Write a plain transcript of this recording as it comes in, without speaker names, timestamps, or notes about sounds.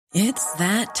It's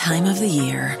that time of the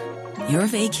year. Your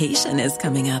vacation is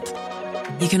coming up.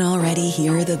 You can already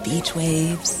hear the beach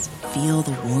waves, feel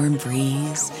the warm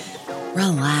breeze,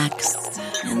 relax,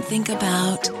 and think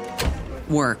about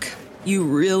work. You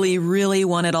really, really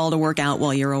want it all to work out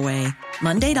while you're away.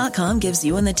 Monday.com gives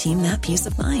you and the team that peace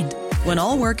of mind. When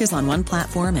all work is on one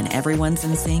platform and everyone's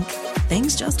in sync,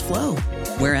 things just flow.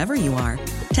 Wherever you are,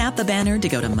 tap the banner to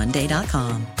go to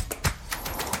Monday.com.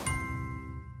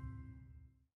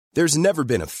 There's never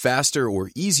been a faster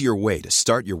or easier way to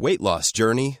start your weight loss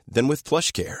journey than with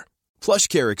PlushCare.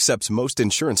 PlushCare accepts most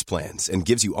insurance plans and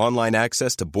gives you online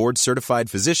access to board-certified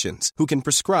physicians who can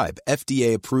prescribe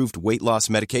FDA-approved weight loss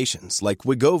medications like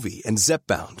Wegovy and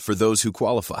Zepbound for those who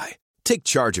qualify. Take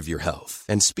charge of your health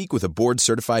and speak with a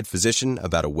board-certified physician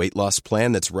about a weight loss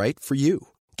plan that's right for you.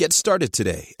 Get started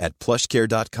today at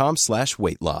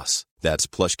plushcare.com/weight loss. That's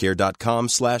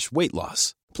plushcare.com/weight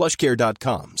loss.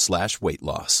 plushcare.com/weight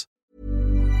loss.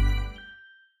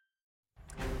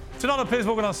 Tonight on Piers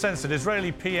Morgan Uncensored,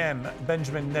 Israeli PM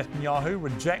Benjamin Netanyahu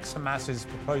rejects Hamas's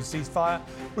proposed ceasefire,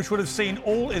 which would have seen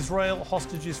all Israel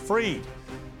hostages freed.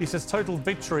 He says total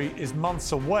victory is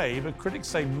months away, but critics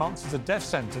say months is a death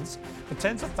sentence for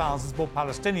tens of thousands more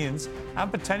Palestinians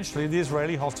and potentially the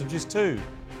Israeli hostages too.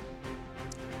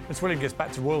 Prince William gets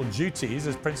back to royal duties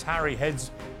as Prince Harry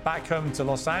heads back home to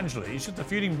Los Angeles. Should the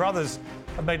feuding brothers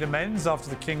have made amends after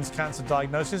the King's cancer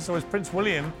diagnosis, or is Prince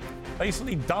William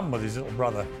basically done with his little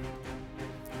brother?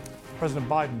 President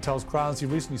Biden tells crowds he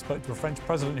recently spoke to a French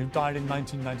president who died in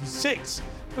 1996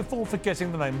 before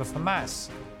forgetting the name of Hamas.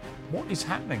 What is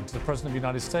happening to the President of the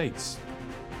United States?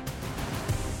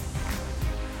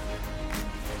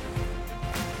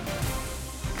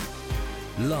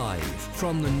 Live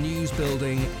from the News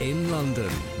Building in London,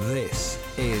 this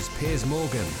is Piers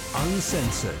Morgan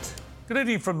Uncensored. Good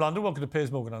evening from London. Welcome to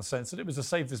Piers Morgan Uncensored. It was the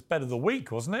safest bet of the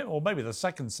week, wasn't it? Or maybe the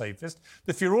second safest.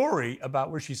 The furore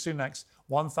about Rishi Sunak's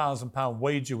 £1,000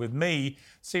 wager with me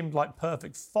seemed like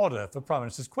perfect fodder for Prime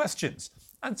Minister's questions.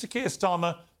 And Sir Keir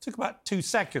Starmer took about 2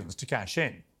 seconds to cash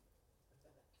in.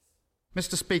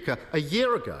 Mr. Speaker, a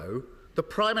year ago, the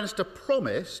Prime Minister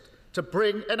promised to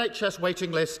bring NHS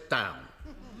waiting lists down.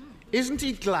 Isn't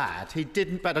he glad he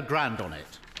didn't bet £1,000 on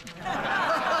it? Prime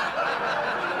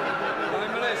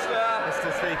Minister.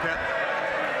 Mr. Speaker.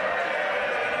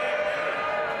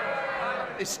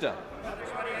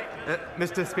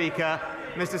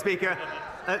 Mr. Speaker,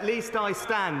 at least I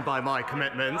stand by my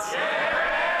commitments.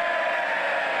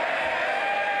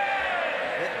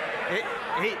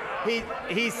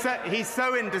 He's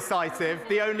so indecisive,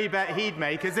 the only bet he'd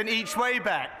make is an each-way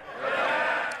bet.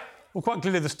 Well, quite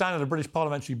clearly, the standard of British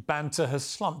parliamentary banter has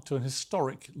slumped to an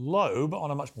historic low, but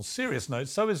on a much more serious note,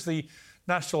 so is the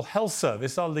National Health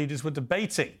Service our leaders were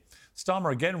debating.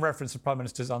 Starmer again referenced the Prime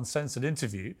Minister's uncensored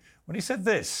interview when he said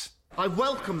this. I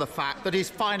welcome the fact that he's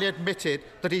finally admitted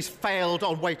that he's failed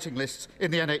on waiting lists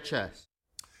in the NHS.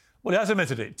 Well, he has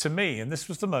admitted it to me, and this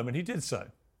was the moment he did so.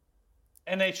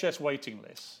 NHS waiting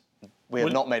lists. We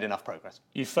have not made enough progress.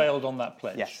 You failed on that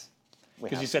pledge? Yes.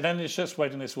 Because you said NHS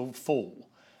waiting lists will fall.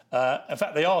 In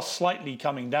fact, they are slightly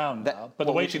coming down now, but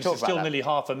the waiting list is still nearly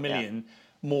 500,000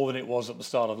 more than it was at the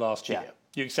start of last year. Yeah.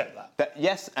 You accept that?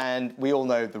 Yes, and we all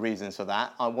know the reasons for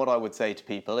that. What I would say to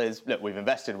people is, look, we've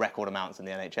invested record amounts in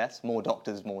the NHS, more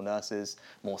doctors, more nurses,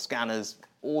 more scanners.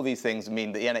 All these things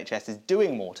mean that the NHS is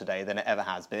doing more today than it ever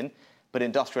has been, but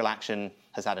industrial action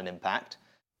has had an impact.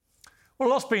 Well,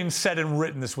 a lot's been said and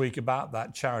written this week about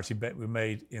that charity bet we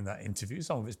made in that interview.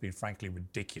 Some of it's been frankly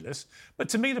ridiculous. But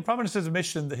to me, the Prime Minister's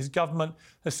admission that his government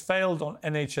has failed on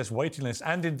NHS waiting lists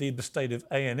and indeed the state of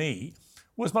A&E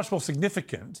was much more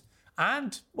significant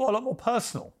and, well, a lot more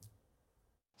personal.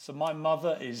 So my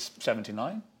mother is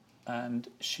 79 and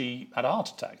she had a heart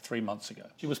attack 3 months ago.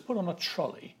 She was put on a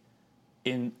trolley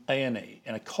in A&E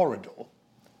in a corridor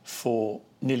for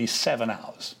nearly 7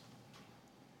 hours.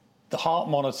 The heart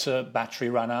monitor battery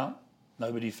ran out.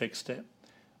 Nobody fixed it.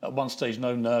 At one stage,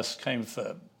 no nurse came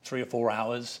for 3 or 4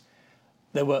 hours.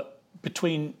 There were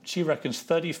between, she reckons,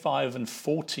 35 and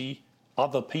 40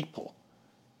 other people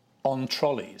on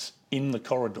trolleys in the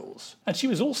corridors. And she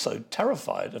was also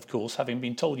terrified, of course, having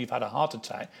been told you've had a heart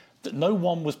attack, that no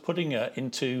one was putting her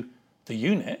into the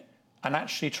unit and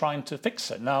actually trying to fix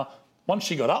her. Now, once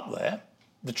she got up there,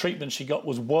 the treatment she got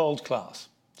was world class.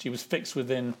 She was fixed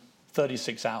within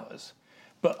 36 hours.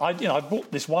 But I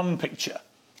brought this one picture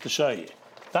to show you.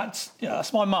 That's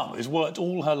my mum, who's worked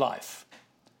all her life,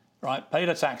 right? Paid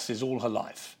her taxes all her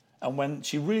life. And when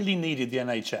she really needed the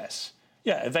NHS,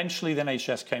 eventually the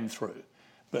NHS came through.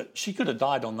 But she could have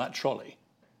died on that trolley.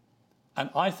 And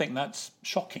I think that's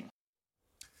shocking.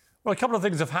 Well, a couple of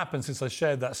things have happened since I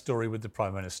shared that story with the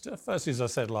Prime Minister. First, as I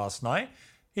said last night,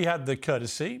 he had the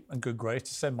courtesy and good grace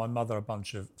to send my mother a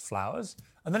bunch of flowers.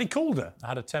 And then he called her. I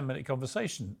had a 10-minute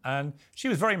conversation. And she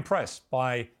was very impressed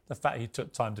by the fact he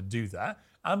took time to do that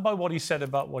and by what he said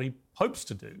about what he hopes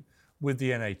to do with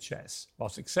the NHS,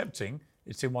 whilst accepting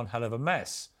it's in one hell of a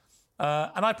mess.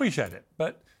 And I appreciate it.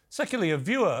 But secondly, a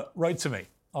viewer wrote to me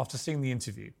after seeing the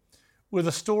interview with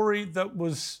a story that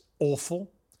was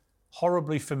awful,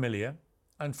 horribly familiar,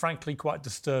 and frankly quite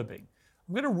disturbing.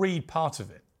 I'm going to read part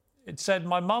of it. It said,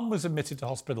 my mum was admitted to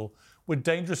hospital with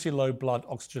dangerously low blood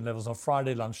oxygen levels on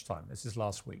Friday lunchtime. This is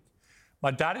last week. My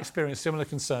dad experienced similar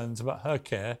concerns about her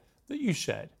care that you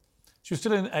shared. She was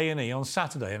still in A&E on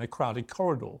Saturday in a crowded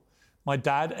corridor. My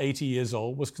dad, 80 years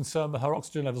old, was concerned that her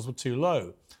oxygen levels were too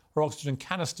low. Her oxygen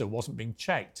canister wasn't being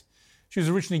checked. She was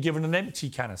originally given an empty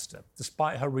canister,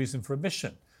 despite her reason for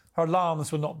admission. Her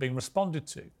alarms were not being responded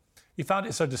to. He found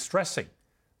it so distressing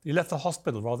that he left the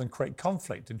hospital rather than create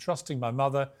conflict, entrusting my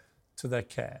mother to their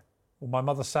care. Well, my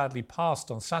mother sadly passed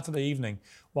on Saturday evening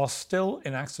while still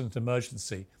in accident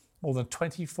emergency, more than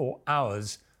 24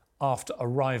 hours after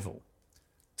arrival.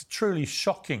 It's a truly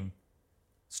shocking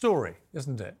story,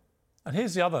 isn't it? And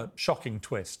here's the other shocking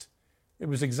twist. It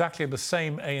was exactly the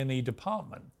same A&E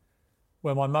department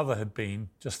where my mother had been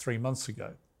just 3 months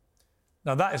ago.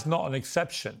 Now, that is not an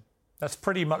exception. That's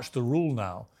pretty much the rule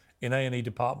now in A&E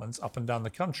departments up and down the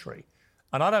country.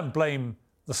 And I don't blame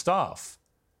the staff.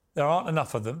 There aren't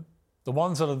enough of them. The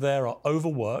ones that are there are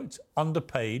overworked,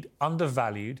 underpaid,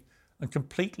 undervalued, and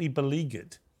completely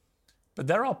beleaguered. But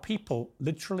there are people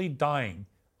literally dying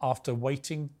after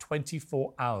waiting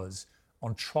 24 hours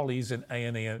on trolleys in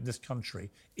A&E in this country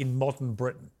in modern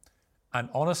Britain. And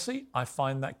honestly, I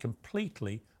find that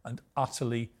completely and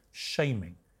utterly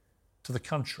shaming to the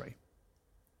country.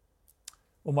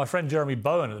 Well, my friend Jeremy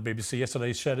Bowen at the BBC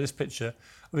yesterday shared this picture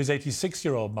of his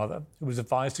 86-year-old mother, who was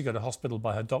advised to go to hospital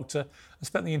by her doctor and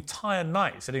spent the entire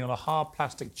night sitting on a hard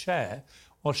plastic chair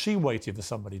while she waited for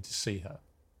somebody to see her.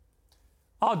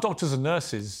 Our doctors and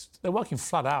nurses, they're working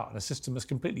flat out in a system that's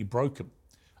completely broken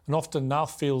and often now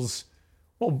feels,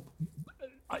 well,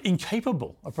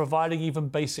 incapable of providing even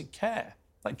basic care,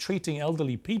 like treating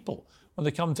elderly people when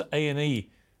they come to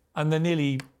A&E and they're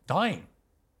nearly dying.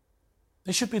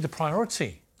 They should be the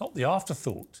priority, not the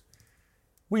afterthought.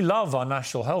 We love our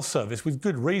National Health Service with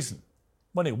good reason.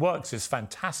 When it works, it's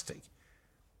fantastic.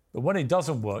 But when it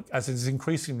doesn't work, as is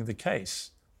increasingly the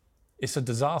case, it's a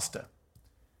disaster.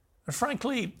 And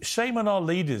frankly, shame on our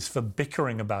leaders for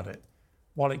bickering about it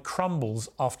while it crumbles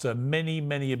after many,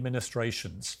 many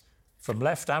administrations from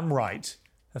left and right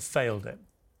have failed it.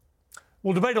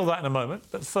 We'll debate all that in a moment,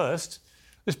 but first,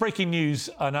 this breaking news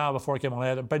an hour before I came on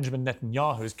air that Benjamin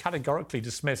Netanyahu has categorically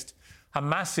dismissed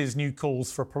Hamas's new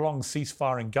calls for a prolonged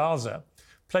ceasefire in Gaza,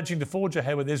 pledging to forge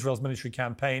ahead with Israel's military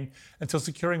campaign until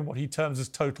securing what he terms as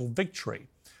total victory.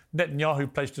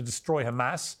 Netanyahu pledged to destroy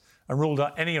Hamas and ruled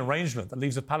out any arrangement that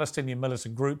leaves a Palestinian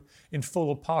militant group in full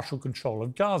or partial control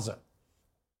of Gaza.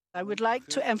 I would like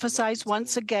to emphasize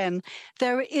once again,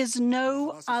 there is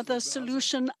no other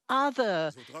solution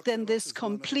other than this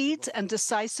complete and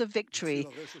decisive victory,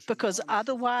 because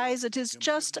otherwise it is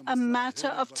just a matter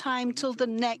of time till the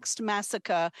next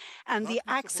massacre, and the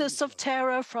axis of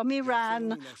terror from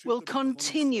Iran will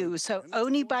continue. So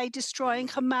only by destroying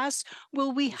Hamas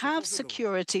will we have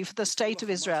security for the state of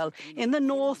Israel in the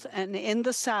north and in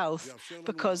the south,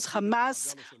 because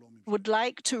Hamas would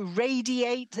like to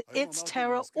radiate its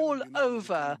terror all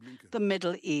over the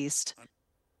Middle East.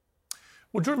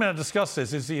 Well, joining me to discuss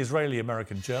this is the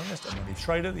Israeli-American journalist Emily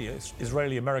Trader, the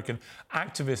Israeli-American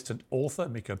activist and author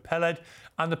Miko Peled,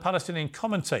 and the Palestinian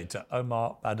commentator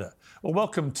Omar Badr. Well,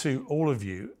 welcome to all of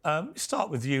you. Start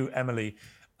with you, Emily.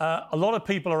 A lot of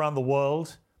people around the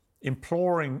world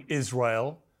imploring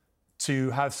Israel to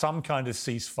have some kind of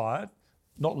ceasefire,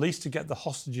 not least to get the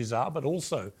hostages out, but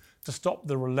also to stop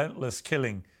the relentless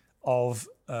killing of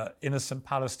innocent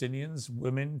Palestinians,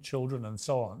 women, children, and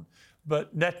so on.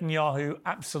 But Netanyahu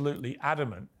absolutely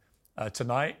adamant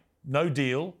tonight, no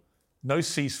deal, no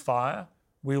ceasefire.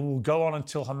 We will go on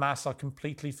until Hamas are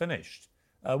completely finished.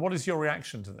 What is your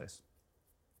reaction to this?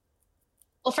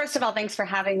 Well, first of all, thanks for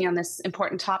having me on this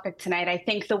important topic tonight. I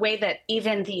think the way that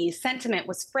even the sentiment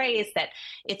was phrased, that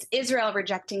it's Israel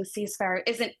rejecting ceasefire,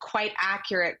 isn't quite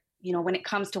accurate when it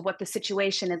comes to what the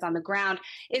situation is on the ground.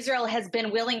 Israel has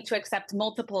been willing to accept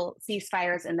multiple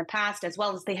ceasefires in the past, as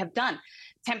well as they have done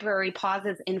temporary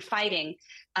pauses in fighting.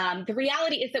 The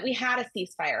reality is that we had a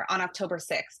ceasefire on October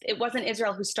 6th. It wasn't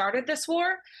Israel who started this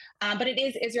war, but it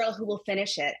is Israel who will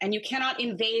finish it. And you cannot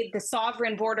invade the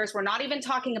sovereign borders. We're not even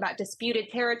talking about disputed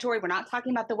territory. We're not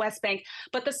talking about the West Bank,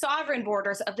 but the sovereign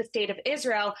borders of the state of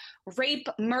Israel, rape,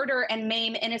 murder, and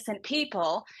maim innocent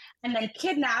people, and then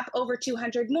kidnap over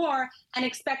 200 more and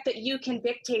expect that you can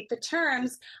dictate the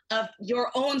terms of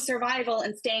your own survival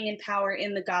and staying in power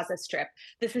in the Gaza Strip.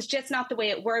 This is just not the way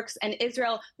it works, and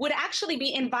Israel would actually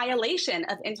be in violation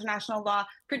of international law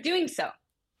for doing so.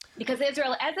 Because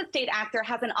Israel, as a state actor,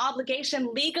 has an obligation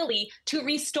legally to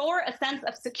restore a sense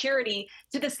of security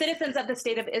to the citizens of the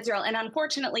state of Israel. And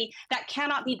unfortunately, that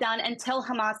cannot be done until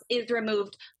Hamas is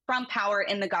removed from power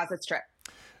in the Gaza Strip.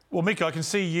 Well, Mika, I can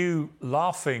see you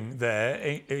laughing there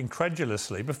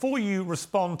incredulously. Before you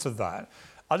respond to that,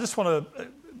 I just want to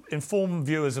inform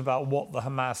viewers about what the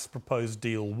Hamas proposed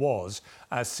deal was,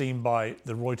 as seen by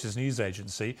the Reuters news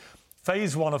agency.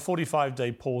 Phase 1, a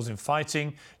 45-day pause in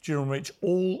fighting, during which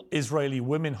all Israeli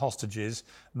women hostages,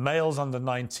 males under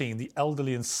 19, the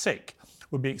elderly and sick,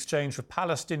 would be exchanged for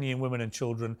Palestinian women and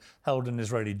children held in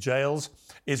Israeli jails.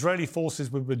 Israeli forces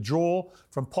would withdraw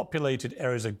from populated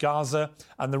areas of Gaza,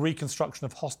 and the reconstruction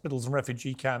of hospitals and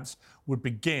refugee camps would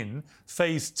begin.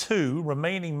 Phase 2,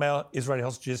 remaining male Israeli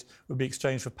hostages would be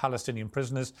exchanged for Palestinian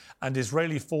prisoners, and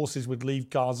Israeli forces would leave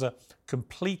Gaza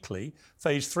completely.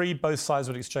 Phase 3, both sides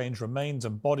would exchange remains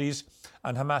and bodies,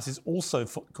 and Hamas is also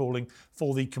calling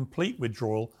for the complete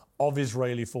withdrawal of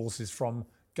Israeli forces from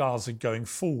Gaza going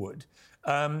forward.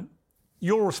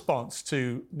 Your response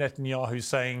to Netanyahu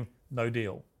saying no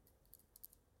deal?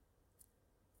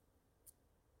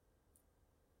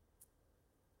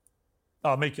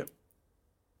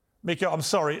 Mika, I'm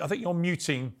sorry. I think you're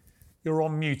muting. You're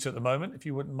on mute at the moment. If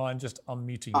you wouldn't mind just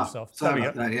unmuting yourself. Sorry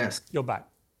about that, yes. You're back.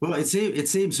 Well, it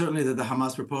seems certainly that the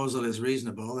Hamas proposal is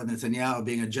reasonable, and Netanyahu,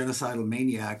 being a genocidal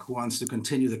maniac who wants to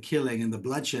continue the killing and the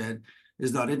bloodshed,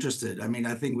 is not interested. I mean,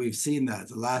 I think we've seen that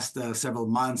the last several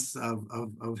months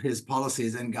of his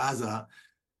policies in Gaza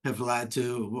have led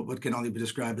to what can only be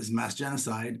described as mass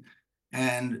genocide.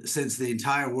 And since the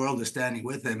entire world is standing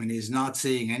with him and he's not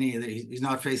facing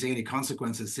any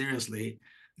consequences seriously,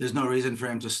 there's no reason for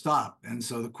him to stop. And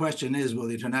so the question is, will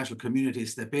the international community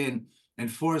step in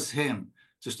and force him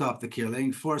to stop the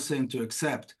killing, force him to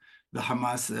accept the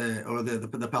Hamas or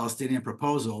the Palestinian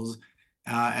proposals?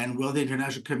 And will the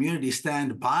international community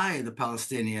stand by the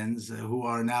Palestinians who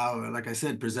are now, like I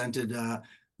said, presented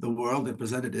the world and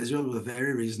presented Israel with a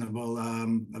very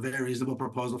reasonable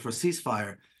proposal for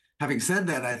ceasefire? Having said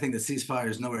that, I think the ceasefire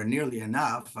is nowhere nearly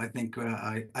enough. I think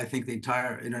the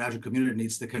entire international community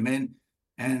needs to come in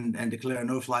and declare a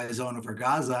no-fly zone over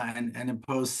Gaza and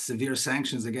impose severe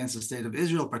sanctions against the state of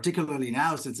Israel, particularly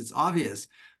now since it's obvious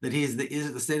that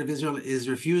the state of Israel is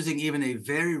refusing even a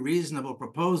very reasonable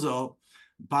proposal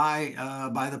by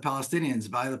the Palestinians,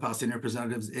 by the Palestinian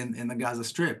representatives in the Gaza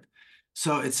Strip.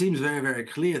 So it seems very, very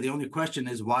clear. The only question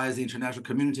is, why is the international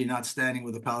community not standing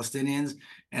with the Palestinians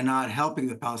and not helping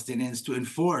the Palestinians to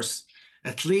enforce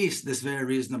at least this very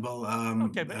reasonable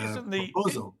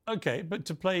proposal? Okay, but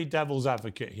to play devil's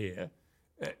advocate here,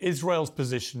 Israel's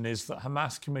position is that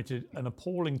Hamas committed an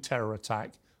appalling terror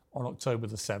attack on October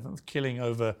the 7th, killing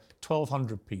over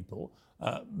 1,200 people,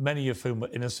 many of whom were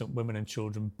innocent women and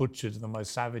children, butchered in the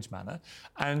most savage manner.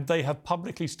 And they have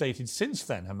publicly stated since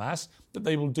then, Hamas, that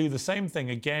they will do the same thing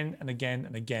again and again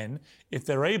and again if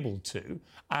they're able to.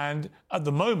 And at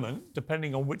the moment,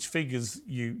 depending on which figures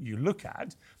you look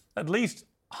at least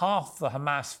half the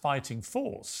Hamas fighting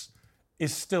force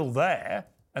is still there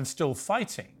and still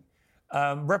fighting,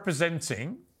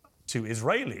 representing to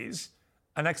Israelis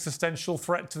an existential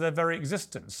threat to their very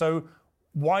existence. So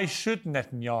why should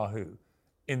Netanyahu,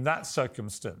 in that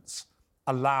circumstance,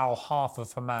 allow half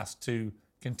of Hamas to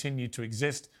continue to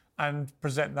exist and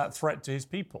present that threat to his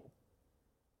people?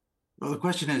 Well, the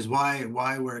question is why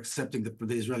we're accepting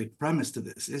the Israeli premise to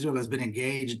this. Israel has been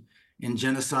engaged in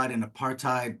genocide and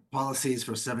apartheid policies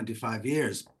for 75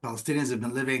 years. Palestinians have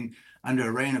been living under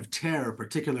a reign of terror,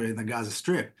 particularly in the Gaza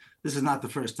Strip. This is not the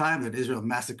first time that Israel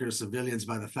massacres civilians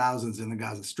by the thousands in the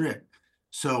Gaza Strip.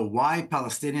 So why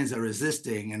Palestinians are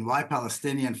resisting and why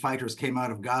Palestinian fighters came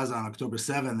out of Gaza on October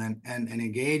 7th and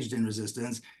engaged in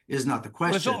resistance is not the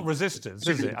question. Well, it's not resistance,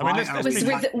 is it? I mean,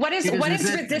 what is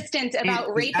resistant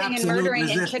about raping and murdering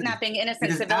and kidnapping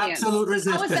innocent civilians? Absolute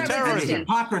resistance. How is that resistance?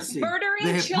 Hypocrisy.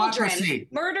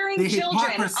 Murdering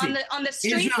children on the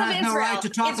streets of Israel no right to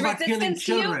talk is about killing resistance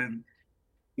to you? children.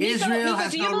 Israel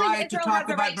has no right to talk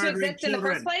about murdering children. In the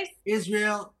first place?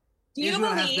 Do you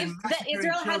believe that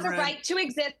Israel has a right to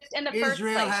exist in the first place?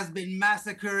 Israel has been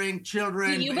massacring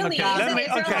children. Do you believe that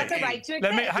Israel has a right to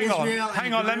exist?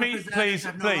 Hang on. Let me please.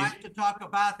 Right to talk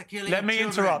about the killing let me of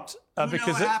interrupt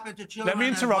because let me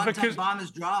interrupt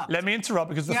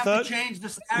because the third.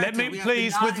 Let me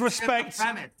please, with respect,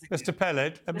 Mr.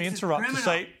 Pellet, let me interrupt to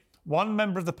say one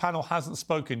member of the panel hasn't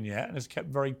spoken yet and has kept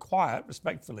very quiet,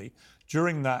 respectfully,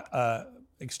 during that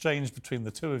exchange between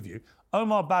the two of you.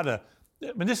 Omar Badr.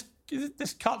 I mean,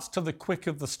 this cuts to the quick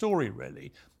of the story,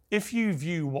 really. If you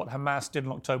view what Hamas did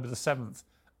on October the 7th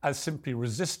as simply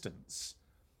resistance,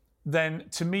 then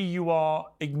to me you are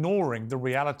ignoring the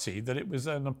reality that it was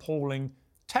an appalling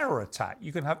terror attack.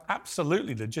 You can have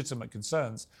absolutely legitimate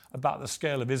concerns about the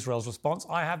scale of Israel's response.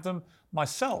 I have them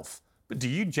myself. But do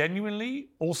you genuinely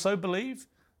also believe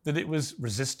that it was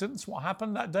resistance, what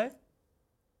happened that day?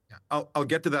 I'll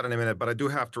get to that in a minute, but I do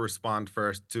have to respond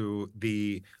first to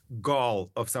the gall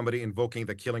of somebody invoking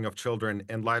the killing of children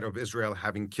in light of Israel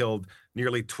having killed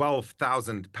nearly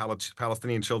 12,000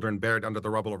 Palestinian children buried under the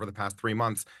rubble over the past 3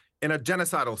 months in a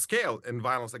genocidal scale in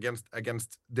violence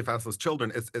against defenseless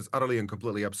children is utterly and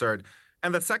completely absurd.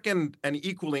 And the second and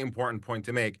equally important point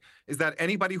to make is that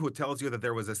anybody who tells you that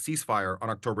there was a ceasefire on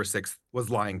October 6th was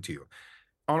lying to you.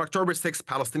 On October 6th,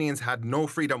 Palestinians had no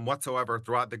freedom whatsoever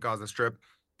throughout the Gaza Strip.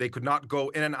 They could not go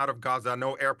in and out of Gaza,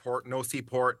 no airport, no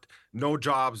seaport, no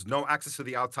jobs, no access to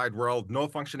the outside world, no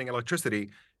functioning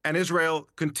electricity. And Israel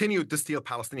continued to steal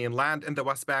Palestinian land in the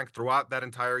West Bank throughout that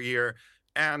entire year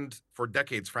and for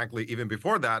decades, frankly, even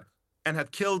before that, and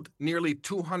had killed nearly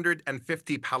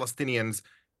 250 Palestinians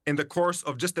in the course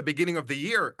of just the beginning of the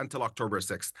year until October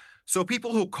 6th. So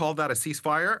people who call that a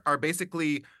ceasefire are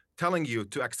basically telling you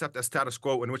to accept a status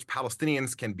quo in which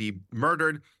Palestinians can be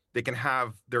murdered, they can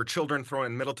have their children thrown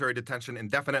in military detention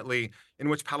indefinitely, in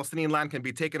which Palestinian land can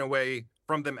be taken away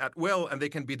from them at will, and they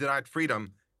can be denied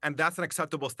freedom. And that's an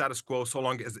acceptable status quo so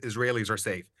long as Israelis are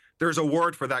safe. There's a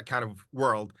word for that kind of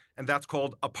world, and that's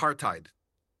called apartheid.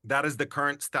 That is the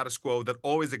current status quo that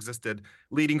always existed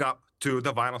leading up to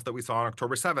the violence that we saw on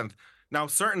October 7th. Now,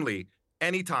 certainly,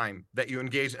 any time that you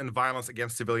engage in violence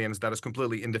against civilians, that is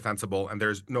completely indefensible, and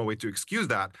there's no way to excuse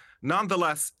that.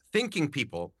 Nonetheless, thinking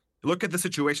people look at the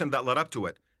situation that led up to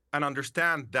it and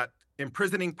understand that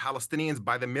imprisoning Palestinians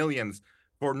by the millions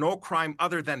for no crime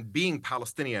other than being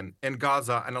Palestinian in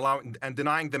Gaza and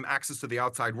denying them access to the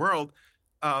outside world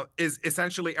is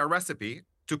essentially a recipe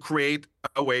to create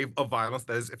a wave of violence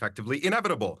that is effectively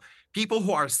inevitable. People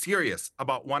who are serious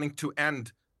about wanting to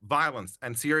end violence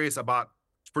and serious about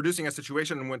producing a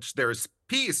situation in which there is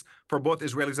peace for both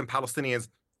Israelis and Palestinians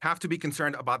have to be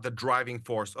concerned about the driving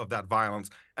force of that violence.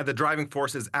 And the driving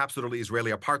force is absolutely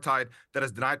Israeli apartheid that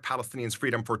has denied Palestinians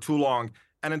freedom for too long.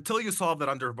 And until you solve that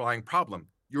underlying problem,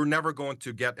 you're never going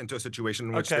to get into a situation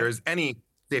in which there is any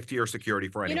safety or security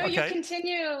for anyone. You know,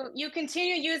 you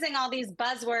continue using all these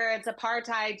buzzwords,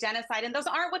 apartheid, genocide, and those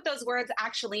aren't what those words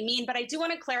actually mean. But I do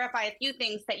want to clarify a few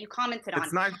things that you commented on.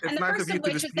 It's nice of you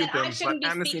to dispute them, but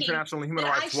Amnesty International, Human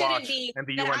Rights Watch, and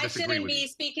the UN disagree with you. I shouldn't be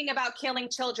speaking about killing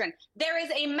children. There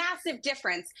is a massive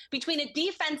difference between a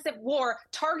defensive war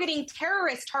targeting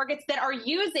terrorist targets that are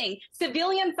using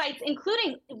civilian sites,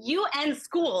 including UN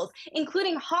schools,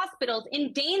 including hospitals,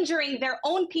 endangering their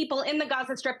own people in the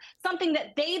Gaza Strip, something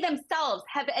that they themselves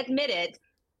have admitted,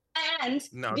 and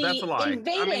the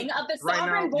invading of the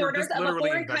sovereign borders of a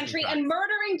foreign country and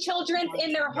murdering children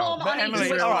in their home on a Jewish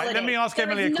holiday. All right, let me ask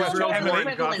Emily a question.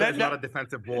 Emily, that's not a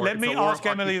defensive war. Let me ask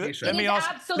Emily. Let me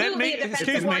ask.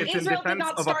 Excuse me. It's in defense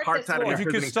of apartheid. If you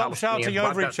could stop shouting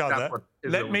over each other,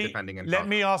 let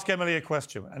me ask Emily a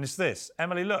question, and it's this: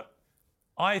 Emily, look,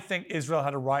 I think Israel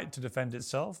had a right to defend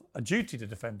itself, a duty to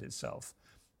defend itself,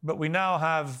 but we now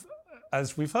have,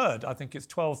 as we've heard, I think it's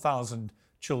 12,000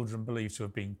 children believed to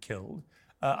have been killed.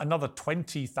 Another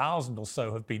 20,000 or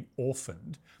so have been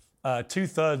orphaned.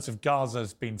 2/3 of Gaza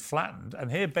has been flattened.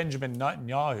 And here Benjamin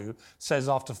Netanyahu says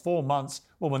after 4 months,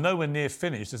 well, we're nowhere near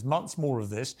finished. There's months more of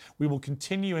this. We will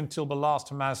continue until the last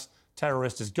Hamas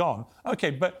terrorist is gone. OK,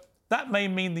 but that may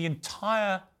mean the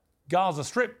entire Gaza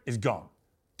Strip is gone,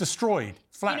 destroyed,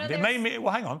 flattened. It may mean,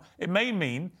 well, hang on. It may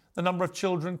mean the number of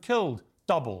children killed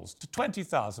doubles to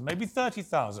 20,000, maybe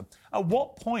 30,000. At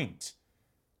what point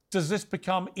does this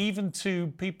become, even to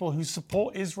people who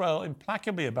support Israel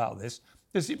implacably about this,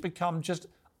 does it become just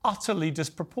utterly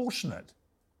disproportionate?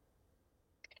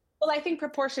 Well, I think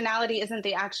proportionality isn't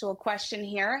the actual question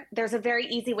here. There's a very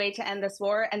easy way to end this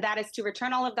war, and that is to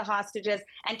return all of the hostages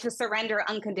and to surrender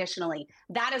unconditionally.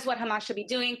 That is what Hamas should be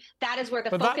doing. That is where the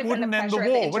focus and the pressure of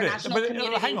the international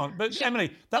community. Hang on, but should,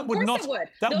 Emily, that would not. It would.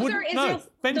 That those would are no. Israel's,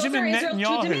 Benjamin those are Israel's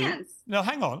Netanyahu. two demands. No,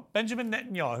 hang on. Benjamin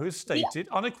Netanyahu has stated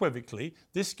unequivocally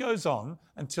this goes on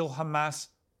until Hamas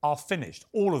are finished,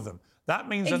 all of them. That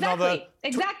means another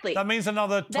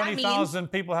 20,000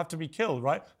 people have to be killed,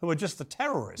 right? Who are just the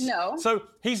terrorists. No. So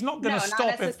he's not going to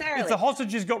stop if the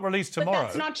hostages got released tomorrow. But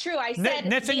that's not true. I said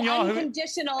Netanyahu, the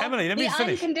unconditional, Emily, let me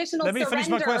finish. Let me finish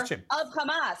my question. Of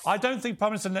Hamas. I don't think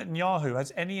Prime Minister Netanyahu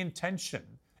has any intention,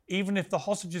 even if the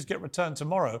hostages get returned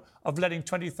tomorrow, of letting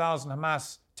 20,000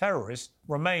 Hamas terrorists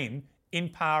remain in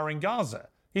power in Gaza.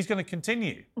 He's going to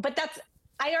continue. But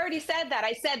I already said that.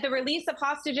 I said the release of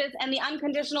hostages and the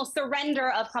unconditional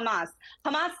surrender of Hamas.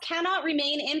 Hamas cannot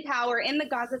remain in power in the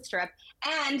Gaza Strip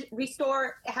and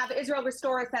have Israel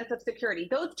restore a sense of security.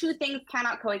 Those two things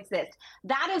cannot coexist.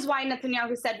 That is why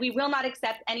Netanyahu said we will not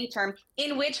accept any term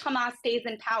in which Hamas stays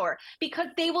in power, because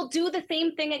they will do the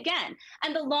same thing again.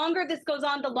 And the longer this goes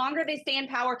on, the longer they stay in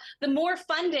power, the more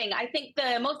funding. I think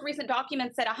the most recent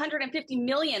document said 150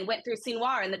 million went through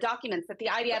Sinwar in the documents that the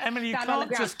IDF found on the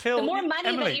ground. The more money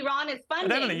that Iran is funding,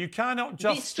 but Emily, you cannot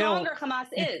just the stronger Hamas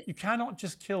is. You cannot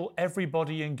just kill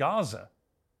everybody in Gaza.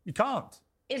 You can't.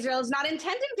 Israel is not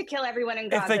intending to kill everyone in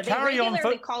Gaza. If they carry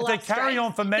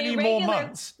on for many more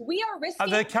months, we are risking.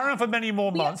 They carry on for many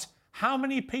more months. How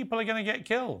many people are going to get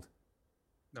killed?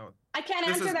 No, I can't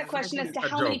answer that question as to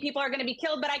how many people are going to be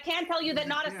killed, but I can tell you that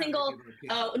not a single,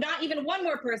 not even one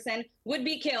more person would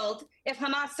be killed if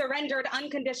Hamas surrendered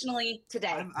unconditionally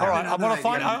today. All right, I want to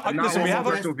find. Listen, we have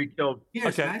will be killed.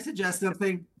 Piers, can I suggest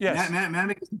something? Yes. May I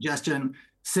make a suggestion?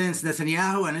 Since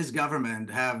Netanyahu and his government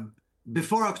have,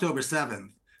 before October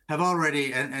 7th, have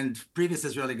already, and previous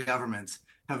Israeli governments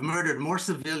have murdered more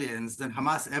civilians than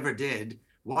Hamas ever did.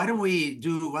 Why don't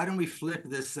we flip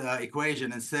this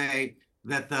equation and say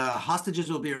that the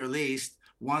hostages will be released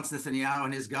once Netanyahu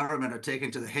and his government are taken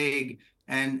to The Hague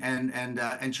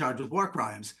and charged with war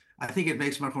crimes? I think it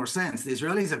makes much more sense. The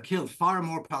Israelis have killed far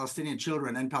more Palestinian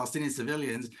children and Palestinian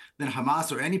civilians than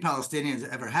Hamas or any Palestinians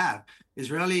ever have.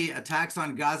 Israeli attacks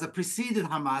on Gaza preceded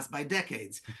Hamas by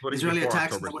decades. Israeli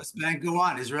attacks in the West Bank go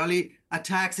on. Israeli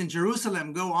attacks in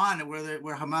Jerusalem go on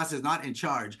where Hamas is not in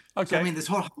charge. Okay. So, I mean, this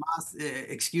whole Hamas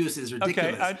excuse is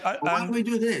ridiculous. Okay. Why don't we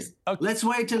do this? Okay. Let's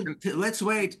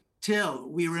wait till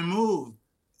we remove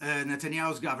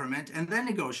Netanyahu's government and then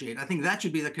negotiate. I think that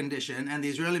should be the condition. And the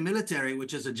Israeli military,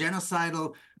 which is a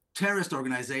genocidal terrorist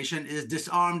organization, is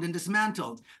disarmed and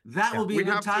dismantled. That will be a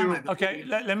good time. Okay,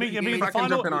 let me give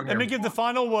the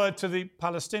final word to the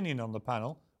Palestinian on the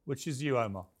panel, which is you,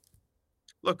 Omar.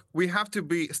 Look, we have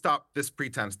to stop this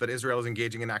pretense that Israel is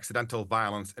engaging in accidental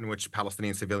violence in which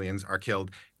Palestinian civilians are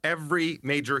killed. Every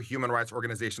major human rights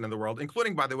organization in the world,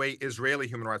 including, by the way, Israeli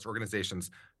human rights organizations,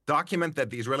 document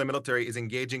that the Israeli military is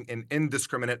engaging in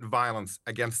indiscriminate violence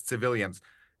against civilians.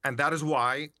 And that is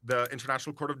why the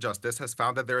International Court of Justice has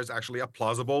found that there is actually a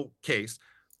plausible case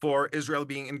for Israel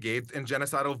being engaged in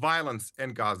genocidal violence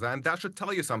in Gaza. And that should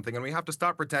tell you something. And we have to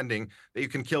stop pretending that you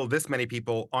can kill this many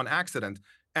people on accident.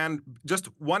 And just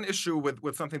one issue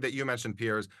with something that you mentioned,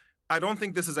 Piers, I don't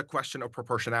think this is a question of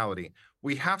proportionality.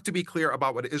 We have to be clear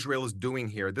about what Israel is doing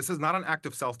here. This is not an act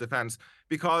of self-defense,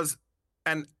 because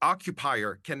an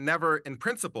occupier can never, in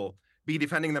principle, be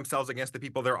defending themselves against the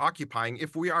people they're occupying.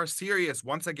 If we are serious,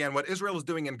 once again, what Israel is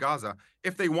doing in Gaza,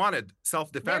 if they wanted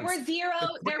self-defense. There were zero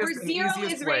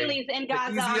Israelis in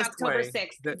Gaza on October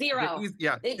 6th. Zero.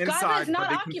 Inside, but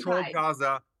they controlled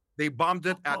Gaza. They bombed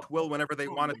it at will whenever they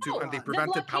wanted to, and they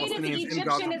prevented Palestinians in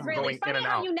Gaza from going in and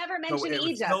out. You never mentioned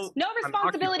Egypt. No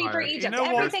responsibility for Egypt.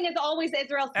 Everything is always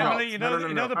Israel's fault. Emily,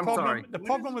 the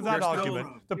problem with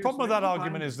that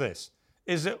argument is this,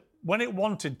 is that when it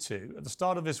wanted to, at the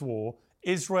start of this war,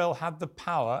 Israel had the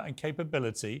power and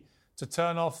capability to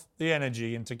turn off the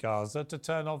energy into Gaza, to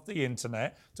turn off the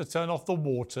internet, to turn off the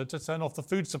water, to turn off the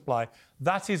food supply.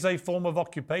 That is a form of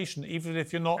occupation, even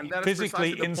if you're not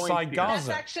physically inside Gaza.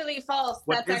 That's actually false.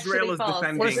 What Israel is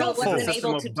defending well, it's not is false. a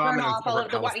system of dominance over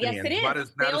Palestinians. Yes, it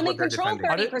is. They only control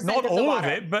 30% Not of the all water.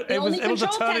 of it, but it was to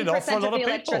turn it off for a lot of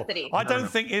people. I don't No.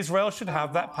 think Israel should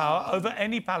have that power over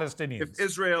any Palestinians. If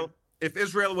Israel If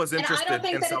Israel was interested and I don't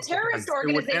think in that a terrorist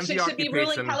organization should be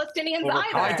ruling Palestinians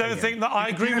either. I don't think that. I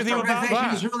agree with you about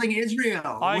that. Is ruling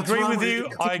Israel. I agree with you.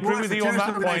 I agree with you on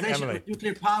that point, Emily.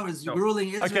 Nuclear powers ruling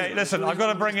Israel. Okay, listen. I've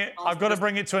got to bring it. I've got to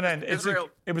bring it to an end.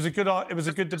 It was a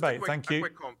good debate. Thank you.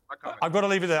 I've got to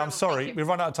leave it there. I'm sorry. We've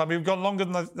run out of time. We've gone longer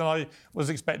than I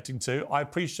was expecting to. I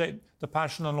appreciate the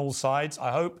passion on all sides.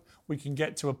 I hope we can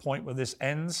get to a point where this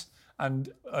ends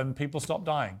and people stop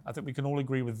dying. I think we can all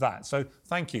agree with that. So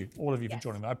thank you, all of you, for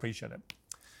joining me. I appreciate it.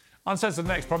 Uncensored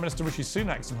next, Prime Minister Rishi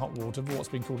Sunak's in hot water for what's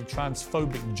been called a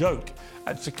transphobic joke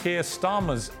at Sir Keir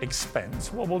Starmer's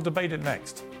expense. Well, we'll debate it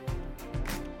next.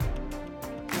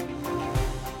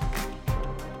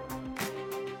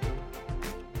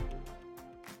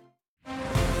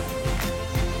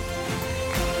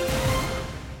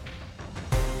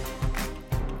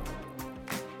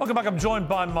 Welcome back. I'm joined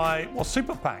by my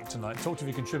super PAC tonight. Talk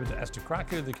TV contributor Esther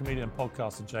Cracker, the comedian and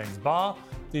podcaster James Barr,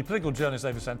 the political journalist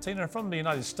Ava Santina, and from the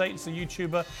United States, the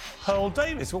YouTuber Pearl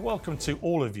Davis. Well, welcome to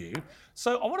all of you.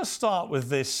 So I want to start with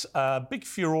this big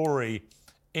furore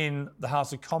in the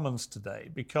House of Commons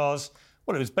today because,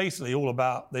 well, it was basically all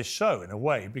about this show in a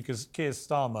way because Keir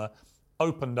Starmer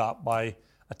opened up by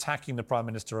attacking the Prime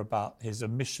Minister about his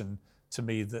admission to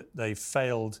me that they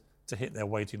failed to hit their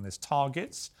waiting list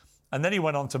targets. And then he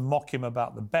went on to mock him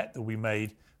about the bet that we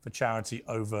made for charity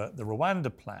over the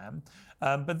Rwanda plan.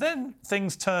 But then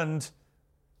things turned,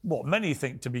 what many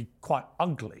think to be quite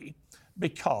ugly,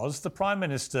 because the Prime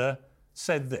Minister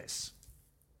said this.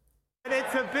 And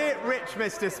it's a bit rich,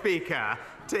 Mr. Speaker,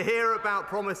 to hear about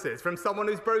promises from someone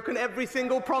who's broken every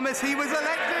single promise he was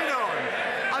elected on.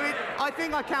 I mean, I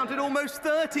think I counted almost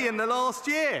 30 in the last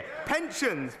year.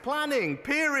 Pensions, planning,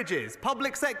 peerages,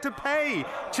 public sector pay,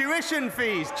 tuition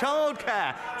fees,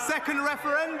 childcare, second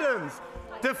referendums,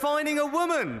 defining a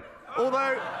woman.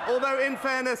 Although in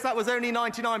fairness, that was only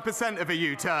 99% of a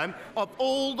U-turn. Of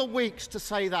all the weeks to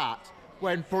say that,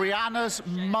 when Brianna's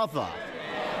mother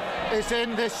is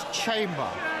in this chamber,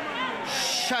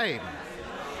 shame,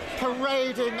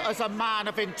 parading as a man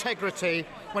of integrity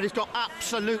when he's got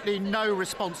absolutely no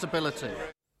responsibility.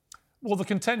 Well, the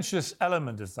contentious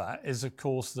element of that is, of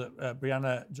course, that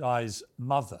Brianna Jai's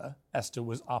mother, Esther,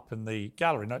 was up in the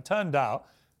gallery. Now, it turned out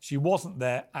she wasn't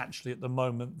there actually at the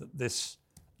moment that this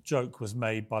joke was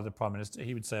made by the Prime Minister.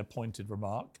 He would say a pointed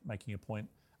remark, making a point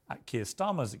at Keir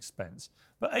Starmer's expense.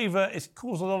 But, Ava, it's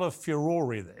caused a lot of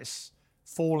furore, this,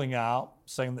 falling out,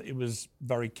 saying that it was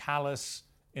very callous,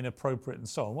 inappropriate and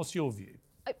so on. What's your view?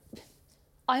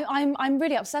 I'm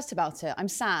really upset about it. I'm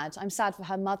sad. I'm sad for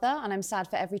her mother and I'm sad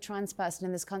for every trans person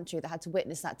in this country that had to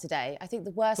witness that today. I think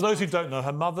the worst... For those who don't know,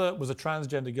 her mother was a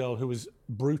transgender girl who was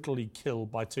brutally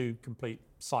killed by two complete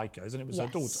psychos, and it was her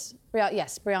daughter.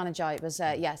 Yes, Brianna Jai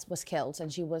was killed,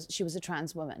 and she was a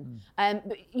trans woman.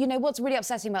 But, you know, what's really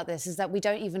upsetting about this is that we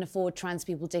don't even afford trans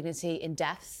people dignity in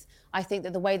death. I think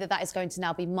that the way that is going to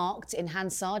now be marked in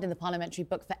Hansard in the parliamentary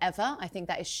book forever, I think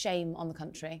that is shame on the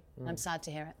country. I'm sad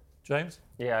to hear it. James?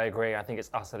 Yeah, I agree. I think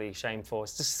it's utterly shameful.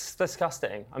 It's just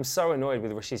disgusting. I'm so annoyed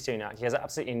with Rishi Sunak. He has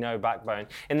absolutely no backbone.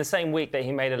 In the same week that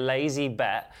he made a lazy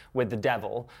bet with the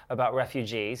devil about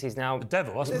refugees, he's now... The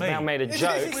devil? That's me. Now made a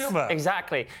joke.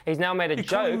 Exactly. He's now made a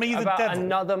joke about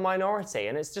another minority,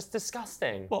 and it's just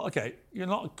disgusting. Well, OK, you're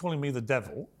not calling me the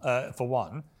devil, for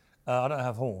one. I don't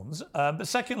have horns. But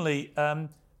secondly, I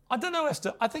don't know,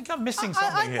 Esther, I think I'm missing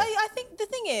something here. I think the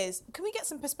thing is, can we get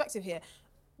some perspective here?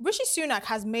 Rishi Sunak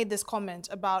has made this comment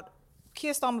about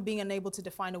Keir Starmer being unable to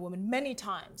define a woman many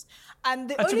times. And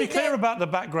to be clear about the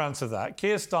background to that,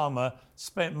 Keir Starmer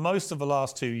spent most of the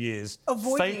last 2 years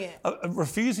avoiding it.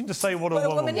 Refusing to say what a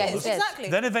woman was. Exactly.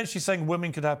 Then eventually saying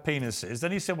women could have penises.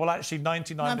 Then he said, well, actually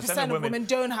 99% of women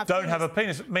don't have a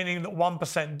penis, meaning that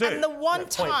 1% do. And the one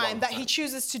time that he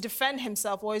chooses to defend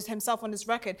himself or is himself on his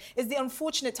record is the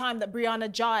unfortunate time that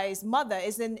Brianna Jai's mother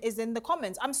is in the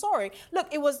comments. I'm sorry.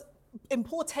 Look, it was in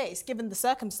poor taste given the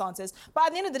circumstances, but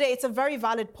at the end of the day, it's a very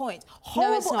valid point.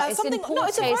 No, it's not. It's in poor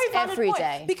taste every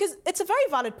day. Because it's a very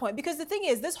valid point. Because the thing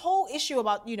is, this whole issue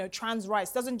about trans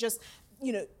rights doesn't just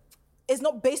is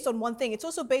not based on one thing. It's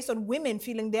also based on women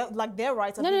feeling their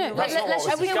rights. No. Let's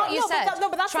just hear what you said.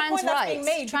 But that's trans the point that's being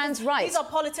made. Trans rights. These are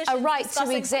politicians. A right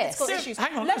to exist. Issues.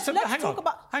 Hang on. Let's talk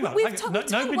about. We've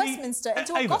turned Westminster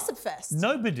into a gossip fest.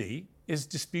 Nobody is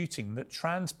disputing that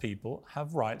trans people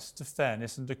have rights to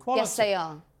fairness and equality. Yes, they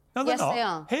are. No, they're not. They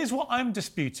are. Here's what I'm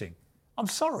disputing. I'm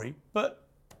sorry, but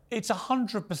it's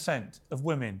 100% of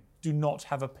women do not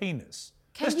have a penis.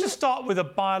 Let's just start with a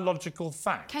biological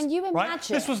fact. Can you imagine? Right?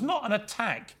 This was not an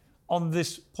attack on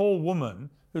this poor woman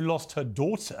who lost her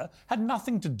daughter had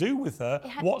nothing to do with her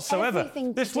whatsoever.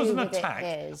 This was an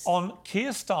attack on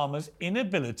Keir Starmer's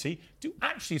inability to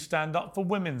actually stand up for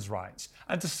women's rights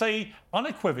and to say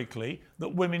unequivocally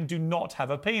that women do not have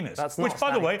a penis. Which,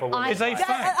 by the way, is a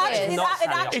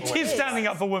fact. It is standing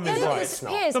up for women's rights.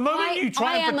 The moment you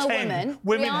try and pretend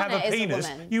women have a penis,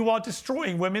 you are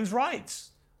destroying women's rights.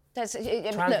 Trans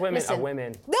women are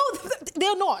women. No,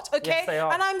 they're not, okay? Yes, they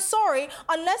are. And I'm sorry,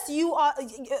 unless you are,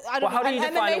 I don't know,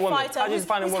 an MMA fighter who's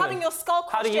having your skull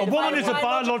crushed. A woman is a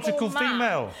biological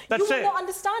female. That's you it. will not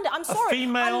understand it. I'm sorry.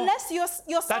 Female, unless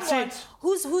you're someone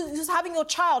who's having your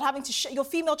child, your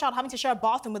female child having to share a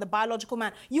bathroom with a biological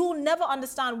man, you will never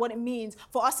understand what it means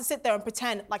for us to sit there and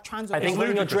pretend like trans women. I think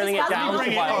when you're drilling it down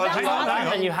to biology,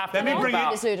 then you have to think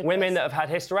about women that have had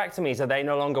hysterectomies. Are they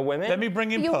no longer women? Let me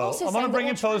bring in Pearl. I'm going to bring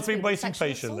in Pearl. Has been waiting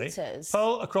patiently.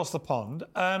 Pearl across the pond.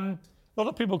 A lot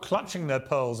of people clutching their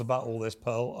pearls about all this,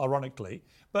 Pearl, ironically.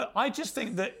 But I just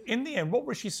think that in the end, what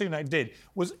Rishi Sunak did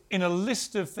was, in a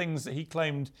list of things that he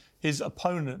claimed his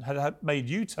opponent had made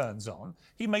U-turns on,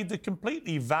 he made the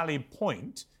completely valid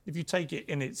point, if you take it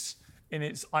in its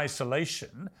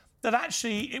isolation, that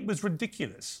actually it was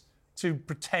ridiculous to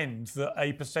pretend that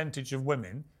a percentage of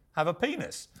women have a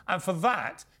penis. And for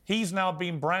that, he's now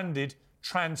been branded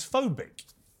transphobic.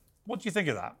 What do you think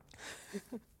of that?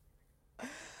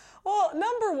 Well,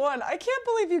 number one, I can't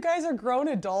believe you guys are grown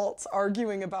adults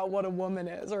arguing about what a woman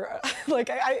is, or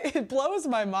it blows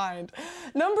my mind.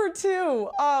 Number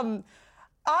two,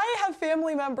 I have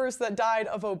family members that died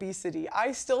of obesity.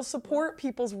 I still support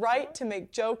people's right to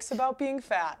make jokes about being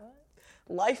fat.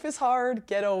 Life is hard,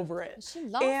 get over it.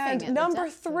 And number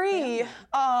three,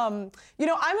 I'm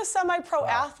a semi-pro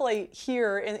athlete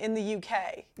here in the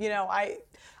UK.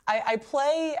 I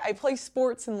play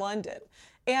sports in London,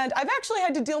 and I've actually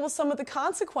had to deal with some of the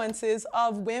consequences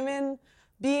of women's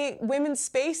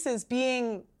spaces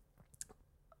being,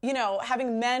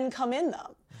 having men come in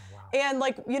them. And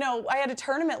I had a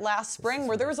tournament last spring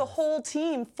where there was a whole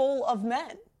team full of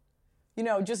men,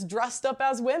 just dressed up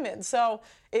as women. So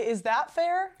is that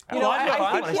fair?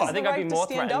 I think I'd be more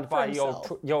threatened by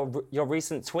your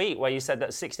recent tweet where you said that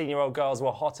 16-year-old girls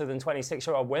were hotter than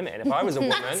 26-year-old women. If I was a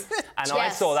woman and I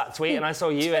saw that tweet and I saw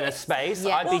you in a space,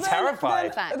 I'd be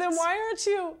terrified. Then why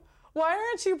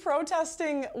aren't you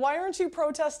protesting? Why aren't you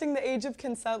protesting the age of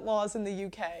consent laws in the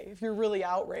UK? If you're really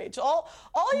outraged, all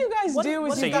you guys do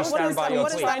is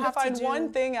trying to find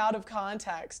one thing out of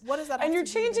context. What does that? And you're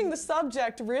changing the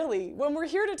subject, really. When we're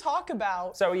here to talk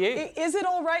about, so are you? Is it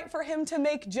all right for him to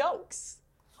make jokes?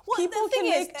 Well, people can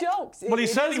make jokes. Well, he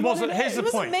certainly wasn't. Here's the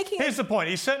point. Here's the point.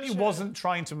 He certainly wasn't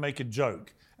trying to make a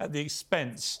joke at the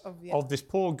expense of this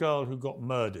poor girl who got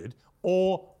murdered,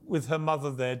 or with her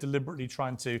mother there deliberately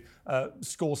trying to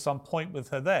score some point with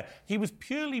her there. He was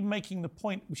purely making the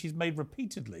point, which he's made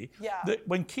repeatedly, that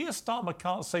when Keir Starmer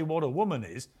can't say what a woman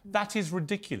is, that is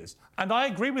ridiculous. And I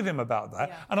agree with him about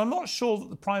that. And I'm not sure that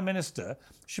the Prime Minister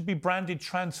should be branded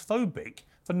transphobic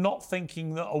for not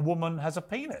thinking that a woman has a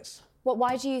penis. Well,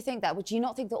 why do you think that? Would you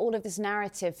not think that all of this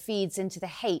narrative feeds into the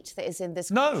hate that is in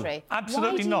this country? No,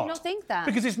 absolutely not. Why do you not think that?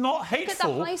 Because it's not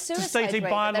hateful Look at the high to state a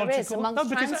biological... there is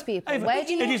amongst trans people. Where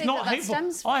do you think that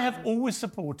stems from? I have always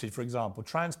supported, for example,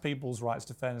 trans people's rights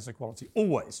to fairness and equality.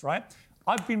 Always, right?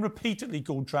 I've been repeatedly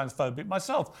called transphobic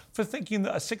myself for thinking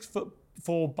that a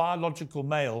 6'4" biological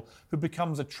male who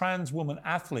becomes a trans woman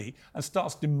athlete and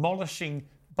starts demolishing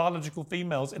biological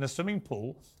females in a swimming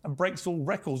pool and breaks all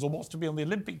records or wants to be on the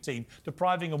Olympic team,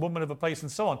 depriving a woman of a place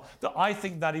and so on, that I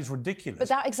think that is ridiculous. But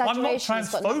that exaggeration has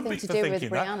got nothing to do with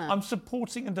Brianna. I'm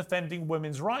supporting and defending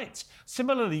women's rights.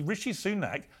 Similarly, Rishi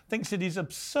Sunak thinks it is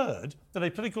absurd that a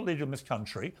political leader in this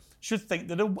country should think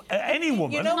that any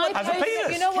woman has a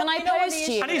penis. Can I pose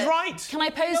to you? And he's right. Can I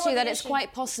pose to you that it's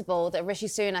quite possible that Rishi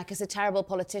Sunak is a terrible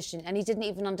politician and he didn't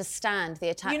even understand the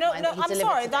attack line that he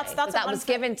delivered today, that was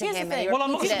given to him. Well,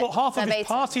 I'm not sure what half of his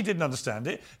party didn't understand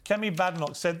it. Kemi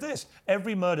Badenoch said this: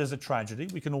 every murder is a tragedy,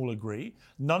 we can all agree.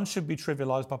 None should be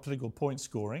trivialised by political point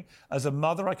scoring. As a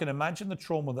mother, I can imagine the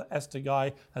trauma that Esther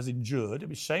Guy has endured. It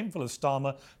was shameful of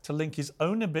Starmer to link his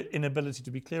own inability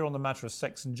to be clear on the matter of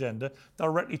sex and gender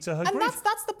directly to her grief. And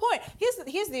that's the point.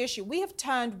 Here's the issue. We have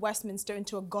turned Westminster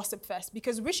into a gossip fest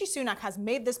because Rishi Sunak has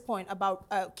made this point about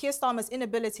Keir Starmer's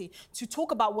inability to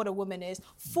talk about what a woman is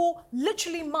for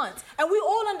literally months. And we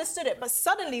all understood it, but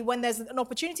suddenly, when there's an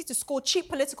opportunity to score cheap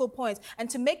political points and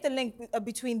to make the link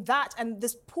between that and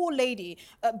this poor lady,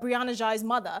 Brianna Jai's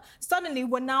mother, suddenly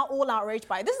we're now all outraged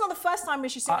by it. This is not the first time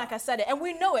Rishi Sunak has said it, and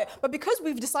we know it. But because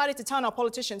we've decided to turn our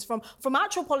politicians from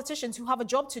actual politicians who have a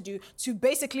job to do to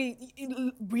basically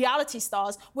reality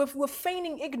stars, we're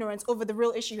feigning ignorance over the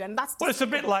real issue, and that's. Well, to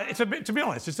be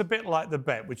honest, it's a bit like the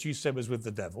bet which you said was with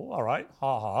the devil. All right,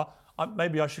 ha ha.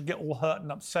 Maybe I should get all hurt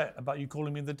and upset about you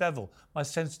calling me the devil. My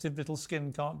sensitive little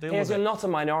skin can't deal with it. You're not a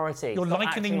minority. You're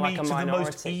likening me to the most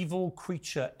minority. Evil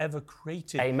creature ever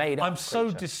created. A made-up I'm so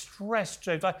creature. distressed,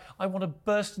 James. I want to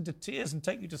burst into tears and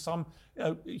take you to some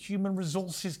human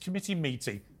resources committee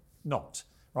meeting. Not.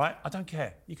 Right? I don't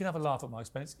care. You can have a laugh at my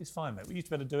expense. It's fine, mate. We used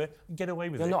to be able to do it and get away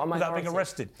with You're it not a without minority. being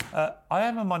arrested. I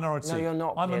am a minority. No, you're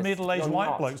not. I'm a middle-aged You're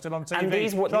white not. bloke still on TV. And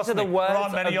these are the words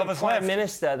of the Prime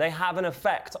Minister. They have an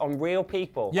effect on real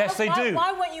people. Yes, they do.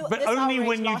 Why weren't you but this only outraged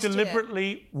when you last year?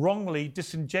 deliberately, wrongly,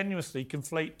 disingenuously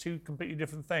conflate two completely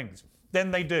different things.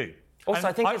 Then they do. Also, And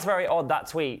I think it's very odd, that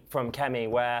tweet from Kemi,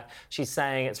 where she's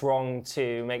saying it's wrong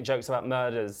to make jokes about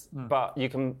murders, but you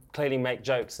can clearly make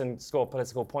jokes and score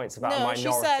political points about a minority.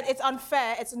 No, she said it's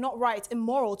unfair, it's not right, it's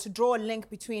immoral to draw a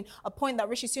link between a point that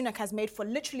Rishi Sunak has made for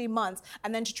literally months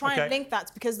and then to try and link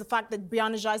that because the fact that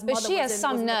Brianna Jai's mother But she has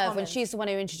some was in the nerve when comments. she's the one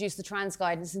who introduced the trans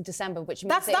guidance in December, which means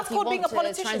That's that if you called want being a to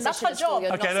politician. That's transition her at school, job.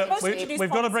 you're Okay, not look, supposed to.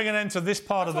 we've got to bring an end to this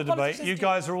part of the That's what debate. politicians You do.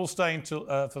 guys are all staying till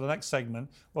for the next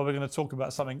segment, where we're going to talk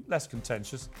about something less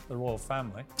contentious, the royal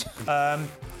family.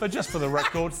 But just for the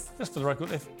record,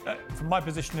 if, from my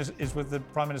position is with the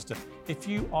Prime Minister, if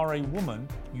you are a woman,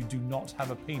 you do not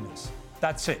have a penis.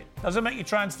 That's it. Doesn't make you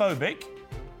transphobic,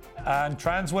 and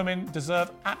trans women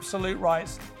deserve absolute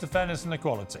rights to fairness and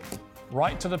equality.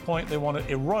 Right to the point they want to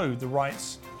erode the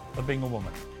rights of being a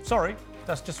woman. Sorry,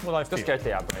 that's just what I feel. Let's go to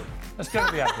the ad break. Let's go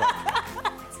to the ad break.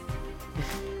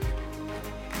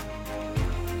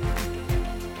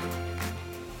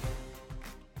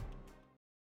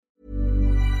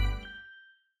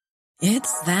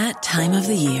 It's that time of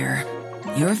the year.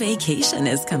 Your vacation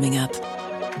is coming up.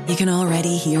 You can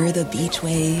already hear the beach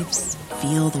waves,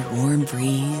 feel the warm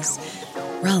breeze,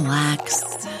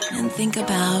 relax, and think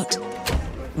about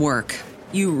work.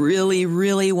 You really,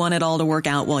 really want it all to work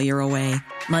out while you're away.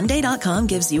 Monday.com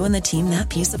gives you and the team that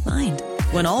peace of mind.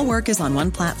 When all work is on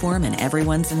one platform and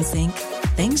everyone's in sync,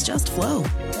 things just flow.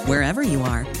 Wherever you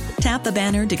are, tap the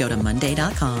banner to go to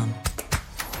Monday.com.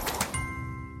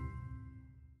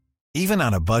 Even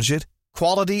on a budget,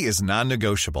 quality is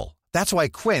non-negotiable. That's why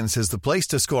Quince is the place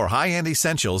to score high-end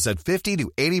essentials at 50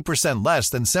 to 80% less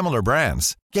than similar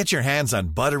brands. Get your hands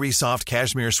on buttery soft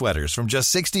cashmere sweaters from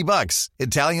just $60,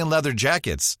 Italian leather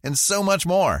jackets, and so much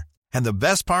more. And the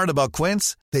best part about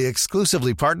Quince, they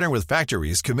exclusively partner with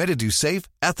factories committed to safe,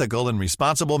 ethical, and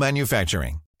responsible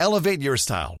manufacturing. Elevate your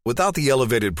style without the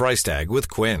elevated price tag with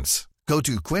Quince. Go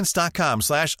to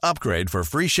quince.com/upgrade for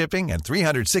free shipping and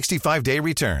 365-day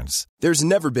returns. There's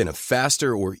never been a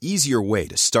faster or easier way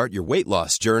to start your weight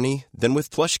loss journey than with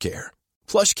PlushCare.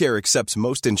 PlushCare accepts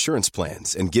most insurance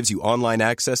plans and gives you online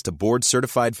access to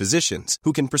board-certified physicians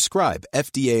who can prescribe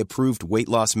FDA-approved weight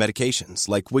loss medications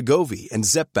like Wegovy and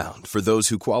Zepbound for those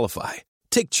who qualify.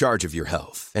 Take charge of your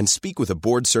health and speak with a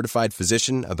board-certified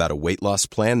physician about a weight loss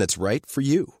plan that's right for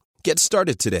you. Get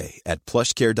started today at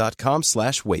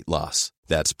plushcare.com/weight loss.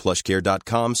 That's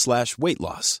plushcare.com/weight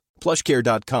loss.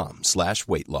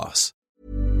 plushcare.com/weight loss.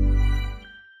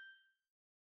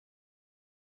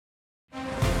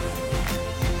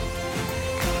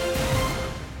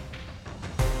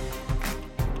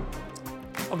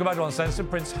 Welcome back to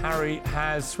Uncensored. Prince Harry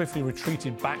has swiftly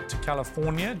retreated back to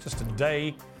California. Just a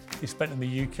day he spent in the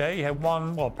UK. He had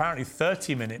one, apparently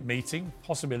 30-minute meeting,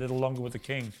 possibly a little longer with the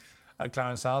King at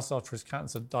Clarence House after his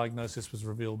cancer diagnosis was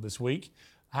revealed this week.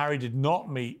 Harry did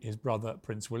not meet his brother,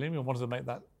 Prince William. He wanted to make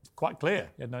that quite clear.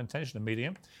 He had no intention of meeting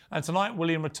him. And tonight,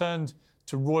 William returned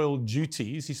to royal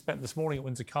duties. He spent this morning at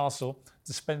Windsor Castle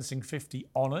dispensing 50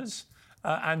 honours.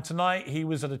 And tonight, he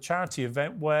was at a charity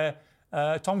event where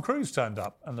Tom Cruise turned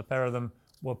up, and the pair of them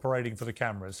were parading for the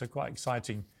cameras. So quite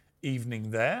exciting evening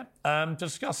there. To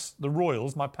discuss the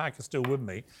royals, my pack is still with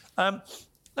me.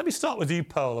 Let me start with you,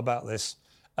 Pearl, about this.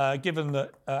 Given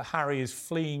that Harry is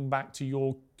fleeing back to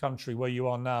your country where you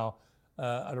are now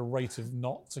at a rate of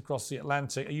knots across the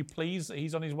Atlantic, are you pleased that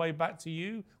he's on his way back to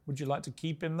you? Would you like to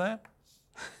keep him there?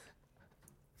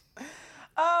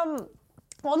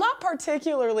 Well, not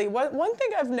particularly. One thing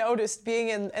I've noticed being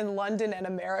in London and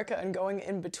America and going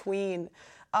in between,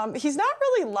 he's not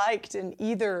really liked in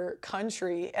either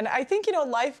country. And I think,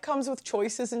 life comes with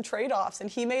choices and trade-offs. And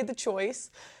he made the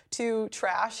choice to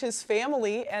trash his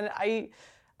family. And I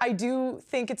I do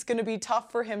think it's going to be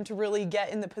tough for him to really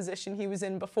get in the position he was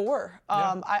in before.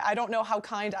 I don't know how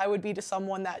kind I would be to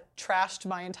someone that trashed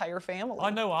my entire family.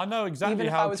 I know exactly even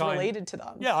if how I was related to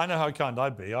them. Yeah, I know how kind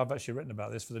I'd be. I've actually written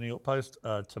about this for the New York Post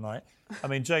tonight. I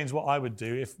mean, James, what I would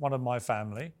do if one of my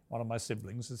family, one of my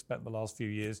siblings, has spent the last few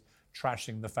years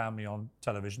trashing the family on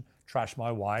television, trash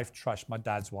my wife, trash my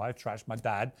dad's wife, trash my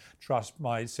dad, trash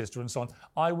my sister, and so on,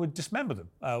 I would dismember them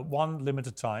one limb at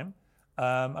a time.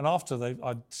 And after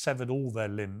I'd severed all their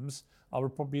limbs, I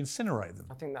would probably incinerate them.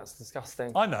 I think that's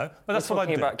disgusting. I know, but that's what I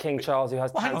do. We're talking about King Charles, who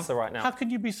has cancer right now. How can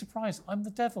you be surprised? I'm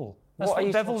the devil. That's what are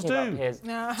you devils do. talking about, Piers?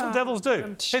 That's what devils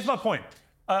do. Here's my point.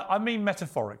 I mean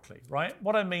metaphorically, right?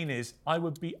 What I mean is I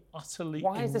would be utterly enraged.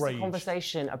 Why is this a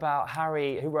conversation about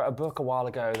Harry, who wrote a book a while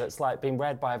ago that's like being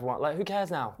read by everyone? Like, who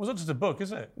cares now? Well, it's not just a book,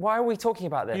 is it? Why are we talking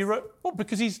about this? He wrote, well,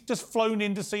 because he's just flown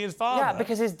in to see his father. Yeah,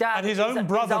 because his dad and his is own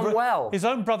brother, unwell. His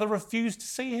own brother refused to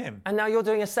see him. And now you're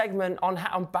doing a segment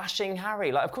on bashing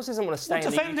Harry. Like, of course he doesn't want to stay in the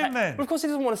UK. Defend him then. Well, of course he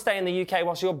doesn't want to stay in the UK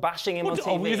whilst you're bashing him on TV.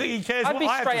 Oh, you think he cares I'd what be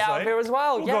I have straight to out say? here as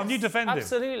well. Well, yes, go on, you defend him.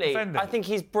 Absolutely. Defend him. I think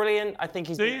he's brilliant. I think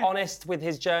he's been honest with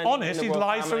his journey. Honest? In the He's royal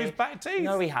lied through family. his back teeth.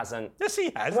 No, he hasn't. Yes,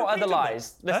 he has. What are the repeatedly.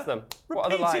 lies? List them. What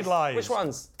are the Repeated lies. Which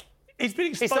ones? He's been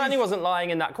exposed. He certainly wasn't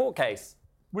lying in that court case.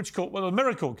 Which court? Well, the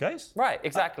mirror court case. Right,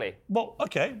 exactly. Well,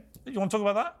 okay. You want to talk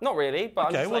about that? Not really, but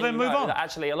okay, I'm just well then letting you move know on. that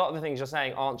actually, a lot of the things you're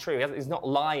saying aren't true. He's not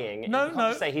lying. No, you can't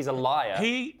just say he's a liar.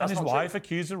 He and That's his not wife true.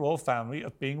 accused the royal family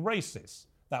of being racist.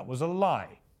 That was a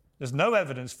lie. There's no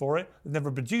evidence for it. They've never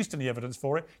produced any evidence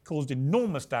for it. Caused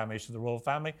enormous damage to the royal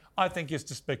family. I think it's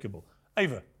despicable.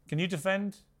 Ava, can you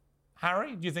defend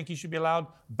Harry? Do you think he should be allowed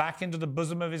back into the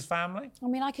bosom of his family? I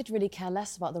mean, I could really care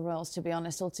less about the royals, to be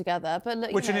honest, altogether. But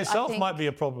look, Which you know, in itself I think... might be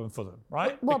a problem for them,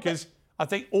 right? Well, because I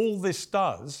think all this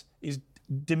does is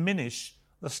diminish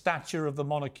the stature of the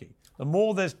monarchy. The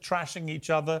more there's trashing each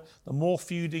other, the more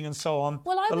feuding and so on,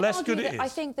 Well, I the would less argue good it that is. I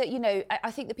think that, you know, I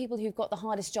think the people who've got the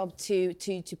hardest job to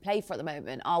play for at the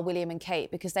moment are William and Kate,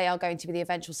 because they are going to be the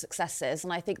eventual successors.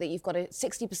 And I think that you've got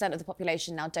 60% of the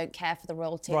population now don't care for the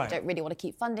royalty, Right. don't really want to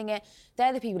keep funding it.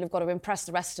 They're the people who've got to impress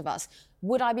the rest of us.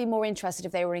 Would I be more interested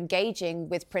if they were engaging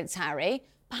with Prince Harry?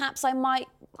 Perhaps I might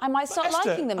start Esther,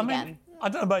 liking them I mean, again. I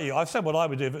don't know about you. I've said what I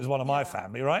would do if it was one of my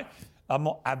family, right? I'm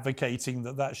not advocating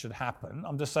that should happen.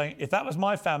 I'm just saying if that was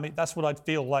my family, that's what I'd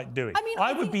feel like doing. I mean,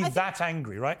 I would be that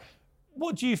angry, right?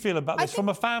 What do you feel about this from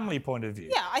a family point of view?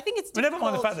 Yeah, I think it's But difficult.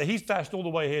 never mind the fact that he's dashed all the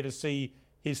way here to see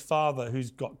his father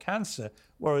who's got cancer,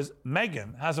 whereas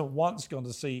Meghan hasn't once gone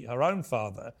to see her own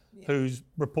father who's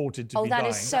reported to be dying. Oh, that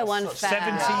is so unfair.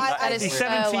 17, That is he's so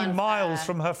 17 unfair. miles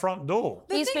from her front door.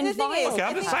 He's been violent. Okay,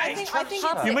 I'm just saying.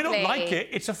 You may not like it,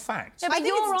 it's a fact. No, but I think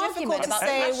your it's difficult argument to about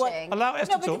say what. trashing- Allow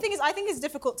Esther No, but to the talk. thing is, I think it's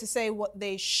difficult to say what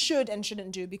they should and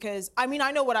shouldn't do because, I mean,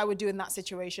 I know what I would do in that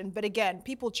situation. But again,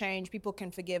 people change, people can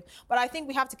forgive. But I think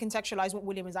we have to contextualize what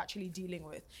William is actually dealing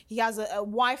with. He has a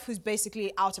wife who's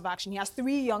basically out of action. He has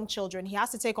 3 young children. He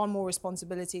has to take on more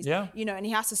responsibilities. Yeah. You know, and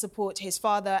he has to support his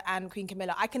father and Queen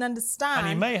Camilla. I can understand. And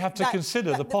he may have to that-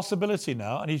 consider the possibility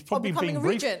now, and he's probably becoming being a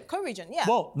briefed. regent, co-regent, yeah.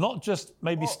 Well, not just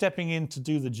maybe stepping in to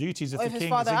do the duties if Or the if his king is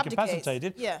father abdicates,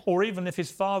 incapacitated, yeah. or even if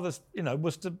his father,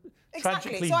 was to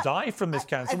tragically So die from this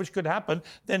cancer, which could happen,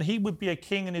 then he would be a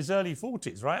king in his early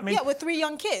 40s, right? I mean, yeah, with 3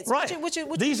 young kids. right. Which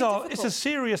These is are. difficult. It's a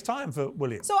serious time for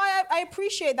William. So I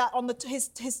appreciate that on his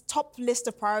top list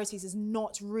of priorities is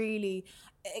not really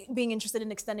being interested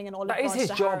in extending an olive That is branch his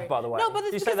to job, Harry. by the way. No, but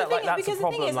You because say the that thing, like that's a because the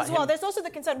thing problem, is like as well, him. there's also the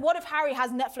concern, what if Harry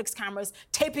has Netflix cameras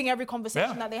taping every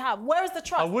conversation Yeah. that they have? Where is the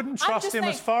trust? I wouldn't I'm trust just him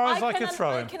saying, as far as I can could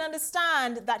throw him. I can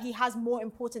understand that he has more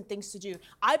important things to do.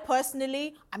 I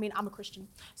personally, I mean, I'm a Christian,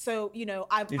 so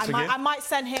I might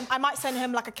send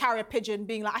him like a carrier pigeon,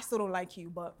 being like, I still don't like you,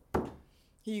 but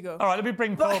here you go. All right, let me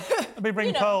bring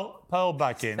Pearl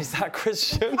back in. Is that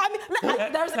Christian? I mean,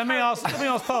 there's a Let me ask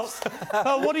Pearl.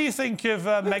 Pearl, what do you think of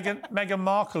Meghan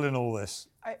Markle in all this?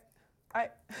 I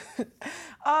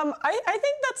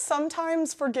think that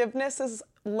sometimes forgiveness is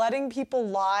letting people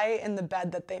lie in the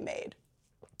bed that they made.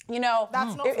 You know,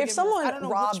 That's not if someone I don't know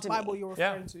robbed which Bible me, you're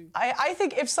referring to. I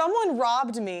think if someone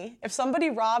robbed me, if somebody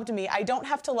robbed me, I don't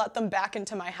have to let them back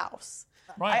into my house.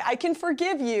 Right. I can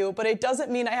forgive you, but it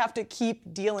doesn't mean I have to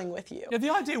keep dealing with you. Yeah, the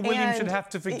idea William And, should have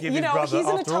to forgive you his know, brother he's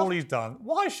in a after tough- all he's done.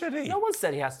 Why should he? No one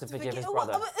said he has to forgive his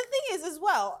brother. The thing is, as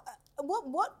well,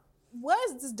 where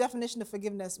is this definition of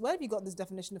forgiveness? Where have you got this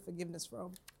definition of forgiveness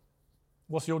from?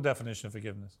 What's your definition of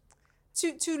forgiveness?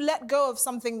 To let go of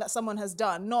something that someone has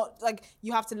done, not like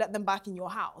you have to let them back in your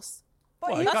house.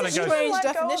 But you can let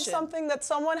go of something that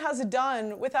someone has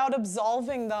done without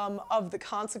absolving them of the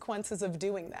consequences of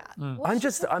doing that.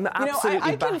 I'm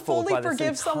absolutely baffled by this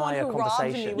entire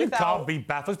conversation. You can't be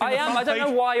baffled. I am. I don't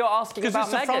know why you're asking about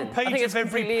Meghan. I think it's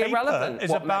completely irrelevant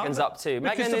what Meghan's up to.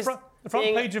 Meghan is the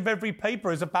front page of every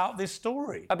paper is about this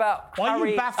story. About Why Harry are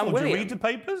you baffled? and William. You read the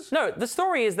papers? No, the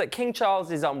story is that King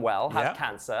Charles is unwell, has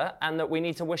cancer, and that we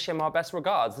need to wish him our best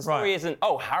regards. The story isn't,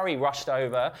 oh, Harry rushed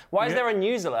over. Why is there a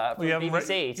news alert from the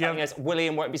BBC telling us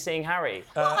William won't be seeing Harry?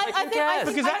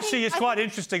 Because actually it's quite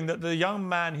interesting that the young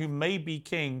man who may be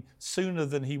king sooner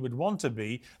than he would want to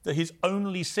be, that his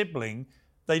only sibling,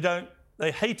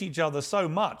 they hate each other so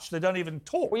much they don't even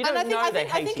talk. Well, you don't know they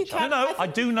hate each other. No, I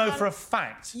do know for a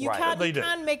fact that they do. You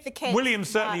can make the case. William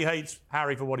certainly hates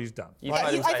Harry for what he's done.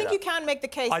 I think you can make the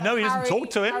case. I know he doesn't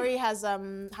talk to him. Harry has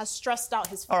stressed out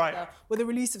his father with the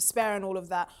release of Spare and all of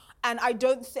that. And I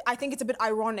think it's a bit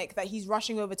ironic that he's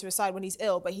rushing over to his side when he's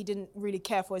ill, but he didn't really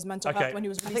care for his mental health when he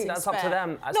was releasing I think that's Spare. up to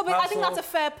them. No, but I think that's a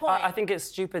fair point. I think it's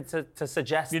stupid to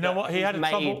suggest. You know what? He had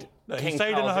trouble. He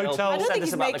stayed in a hotel. I don't think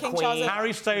he's made King Charles.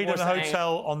 Harry stayed in a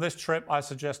hotel on this trip. I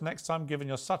suggest next time, given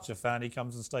you're such a fan, he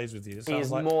comes and stays with you. He is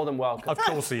more than welcome. Of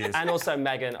course he is. And also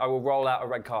Meghan, I will roll out a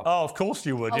red carpet. Oh, of course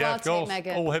you would. I'll of course. take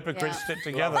Meghan. All hypocrites stick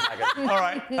together. All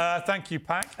right. Thank you,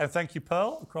 Pac. And thank you,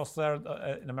 Pearl, across there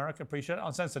in America. Appreciate it.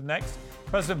 Uncensored next.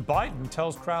 President Biden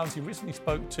tells crowds he recently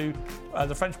spoke to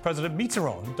the French President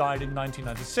Mitterrand, who died in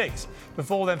 1996,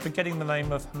 before then forgetting the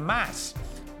name of Hamas.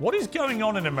 What is going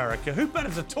on in America? Who better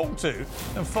to talk to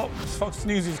than Fox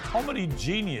News' comedy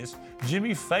genius,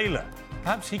 Jimmy Fallon?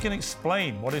 Perhaps he can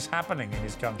explain what is happening in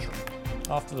his country.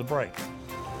 After the break.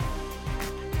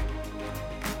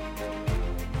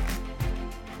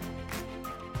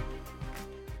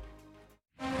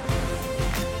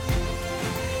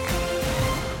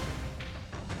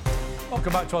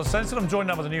 Welcome back to Uncensored. I'm joined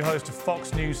now by the new host of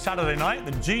Fox News Saturday Night,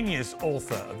 the genius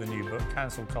author of the new book,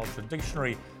 Cancel Culture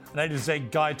Dictionary, an A to Z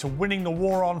guide to winning the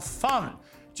war on fun.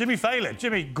 Jimmy Fallon.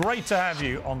 Jimmy, great to have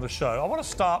you on the show. I want to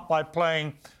start by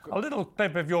playing a little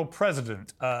clip of your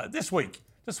president this week,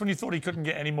 just when you thought he couldn't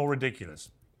get any more ridiculous.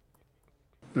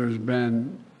 There's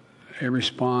been a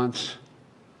response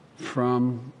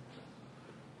from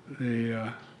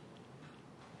there's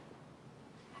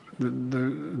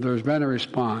been a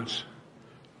response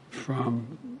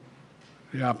from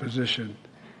the opposition,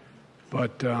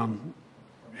 but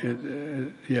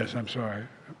yes, I'm sorry.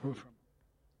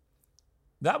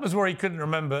 That was where he couldn't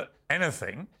remember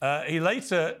anything. He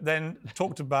later then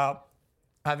talked about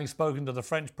having spoken to the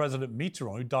French President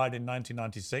Mitterrand, who died in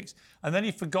 1996, and then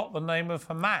he forgot the name of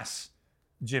Hamas.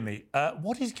 Jimmy,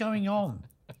 what is going on?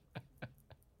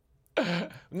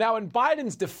 Now, in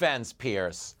Biden's defense,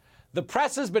 Piers, the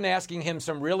press has been asking him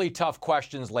some really tough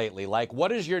questions lately, like,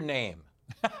 what is your name?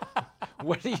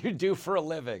 What do you do for a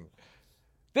living?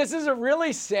 This is a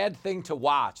really sad thing to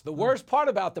watch. The worst part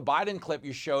about the Biden clip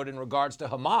you showed in regards to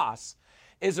Hamas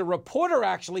is a reporter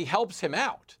actually helps him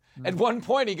out. At one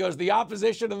point, he goes, the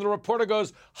opposition, and the reporter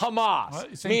goes,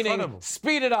 Hamas, meaning, incredible.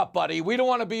 Speed it up, buddy. We don't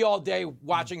want to be all day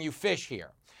watching you fish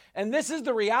here. And this is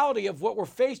the reality of what we're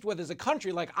faced with as a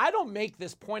country. Like, I don't make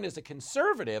this point as a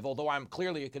conservative, although I'm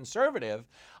clearly a conservative.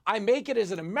 I make it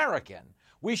as an American.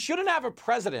 We shouldn't have a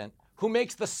president who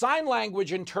makes the sign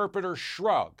language interpreter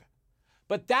shrug.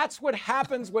 But that's what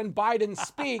happens when Biden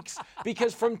speaks,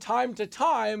 because from time to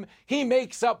time, he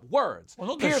makes up words. Well,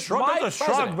 not the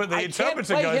shrug, but the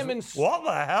interpreter goes, what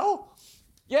the hell?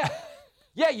 Yeah.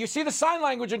 Yeah, you see the sign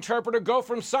language interpreter go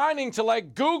from signing to,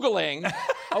 like, Googling,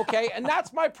 okay? And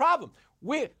that's my problem.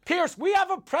 Piers, we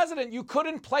have a president you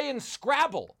couldn't play in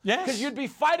Scrabble. Yes. Because you'd be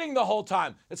fighting the whole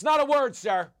time. It's not a word,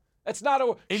 sir. It's not a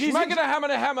word.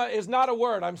 Schmeganahamanahamma is not a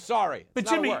word. I'm sorry. But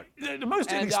Jimmy, the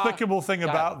most inexplicable thing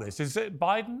about this is that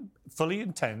Biden fully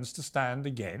intends to stand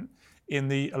again in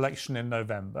the election in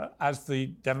November as the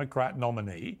Democrat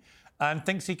nominee and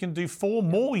thinks he can do 4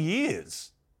 more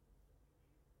years.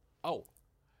 Oh,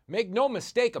 make no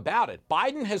mistake about it.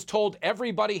 Biden has told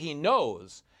everybody he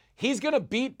knows he's going to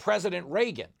beat President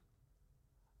Reagan.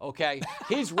 Okay?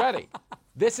 He's ready.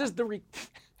 This is the...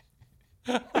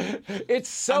 It's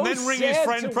so sad. And then ring his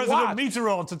friend President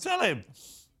Mitterrand to tell him.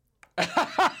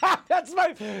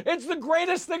 It's the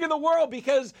greatest thing in the world,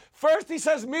 because first he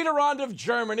says Mitterrand of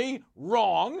Germany,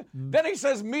 wrong. Then he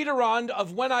says Mitterrand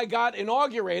of when I got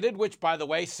inaugurated, which, by the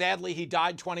way, sadly, he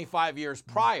died 25 years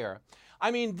prior. I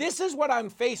mean, this is what I'm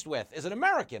faced with as an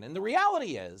American. And the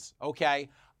reality is, okay,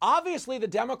 obviously the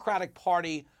Democratic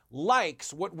Party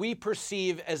likes what we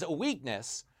perceive as a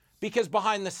weakness, because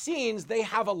behind the scenes, they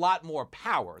have a lot more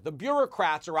power. The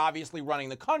bureaucrats are obviously running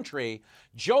the country.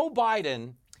 Joe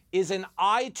Biden is an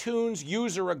iTunes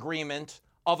user agreement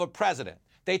of a president.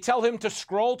 They tell him to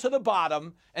scroll to the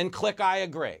bottom and click I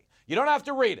agree. You don't have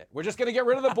to read it. We're just going to get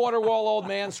rid of the border wall, old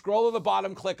man. Scroll to the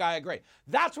bottom, click I agree.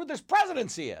 That's what this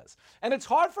presidency is. And it's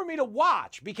hard for me to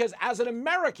watch because as an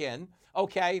American,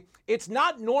 okay, it's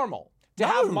not normal to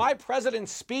have my president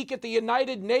speak at the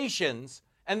United Nations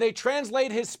and they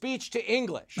translate his speech to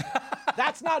English.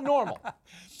 That's not normal.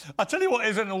 I'll tell you what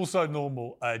isn't also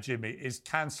normal, Jimmy, is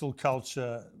cancel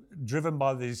culture driven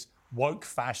by these woke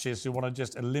fascists who want to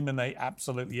just eliminate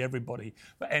absolutely everybody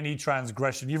for any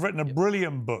transgression. You've written a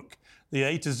brilliant book, The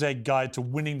A to Z Guide to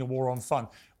Winning the War on Fun.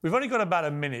 We've only got about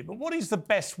a minute, but what is the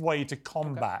best way to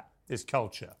combat this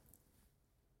culture?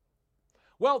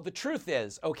 Well, the truth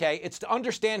is, okay, it's to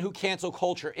understand who cancel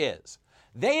culture is.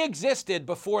 They existed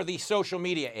before the social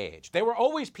media age. They were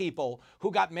always people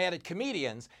who got mad at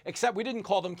comedians, except we didn't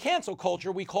call them cancel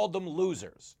culture, we called them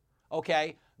losers,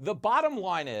 okay? The bottom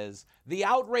line is the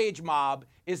outrage mob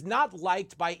is not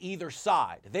liked by either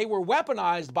side. They were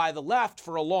weaponized by the left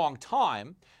for a long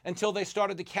time until they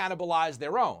started to cannibalize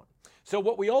their own. So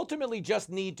what we ultimately just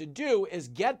need to do is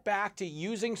get back to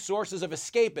using sources of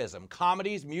escapism,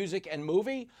 comedies, music, and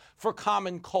movie, for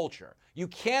common culture. You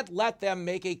can't let them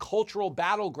make a cultural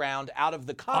battleground out of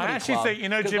the comedy club. I actually think, you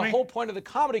know, Jimmy, the whole point of the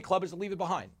comedy club is to leave it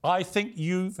behind. I think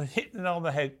you've hit it on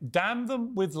the head. Damn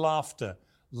them with laughter.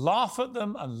 Laugh at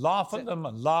them and laugh at them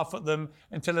and laugh at them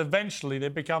until eventually they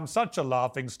become such a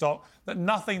laughing stock that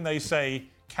nothing they say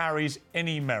carries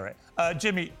any merit.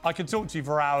 Jimmy, I could talk to you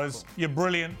for hours. You're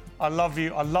brilliant. I love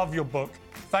you. I love your book.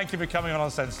 Thank you for coming on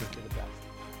Uncensored.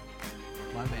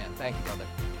 My man. Thank you, brother.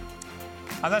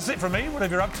 And that's it from me.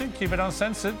 Whatever you're up to, keep it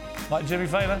uncensored. Like Jimmy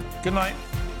Fallon. Good night.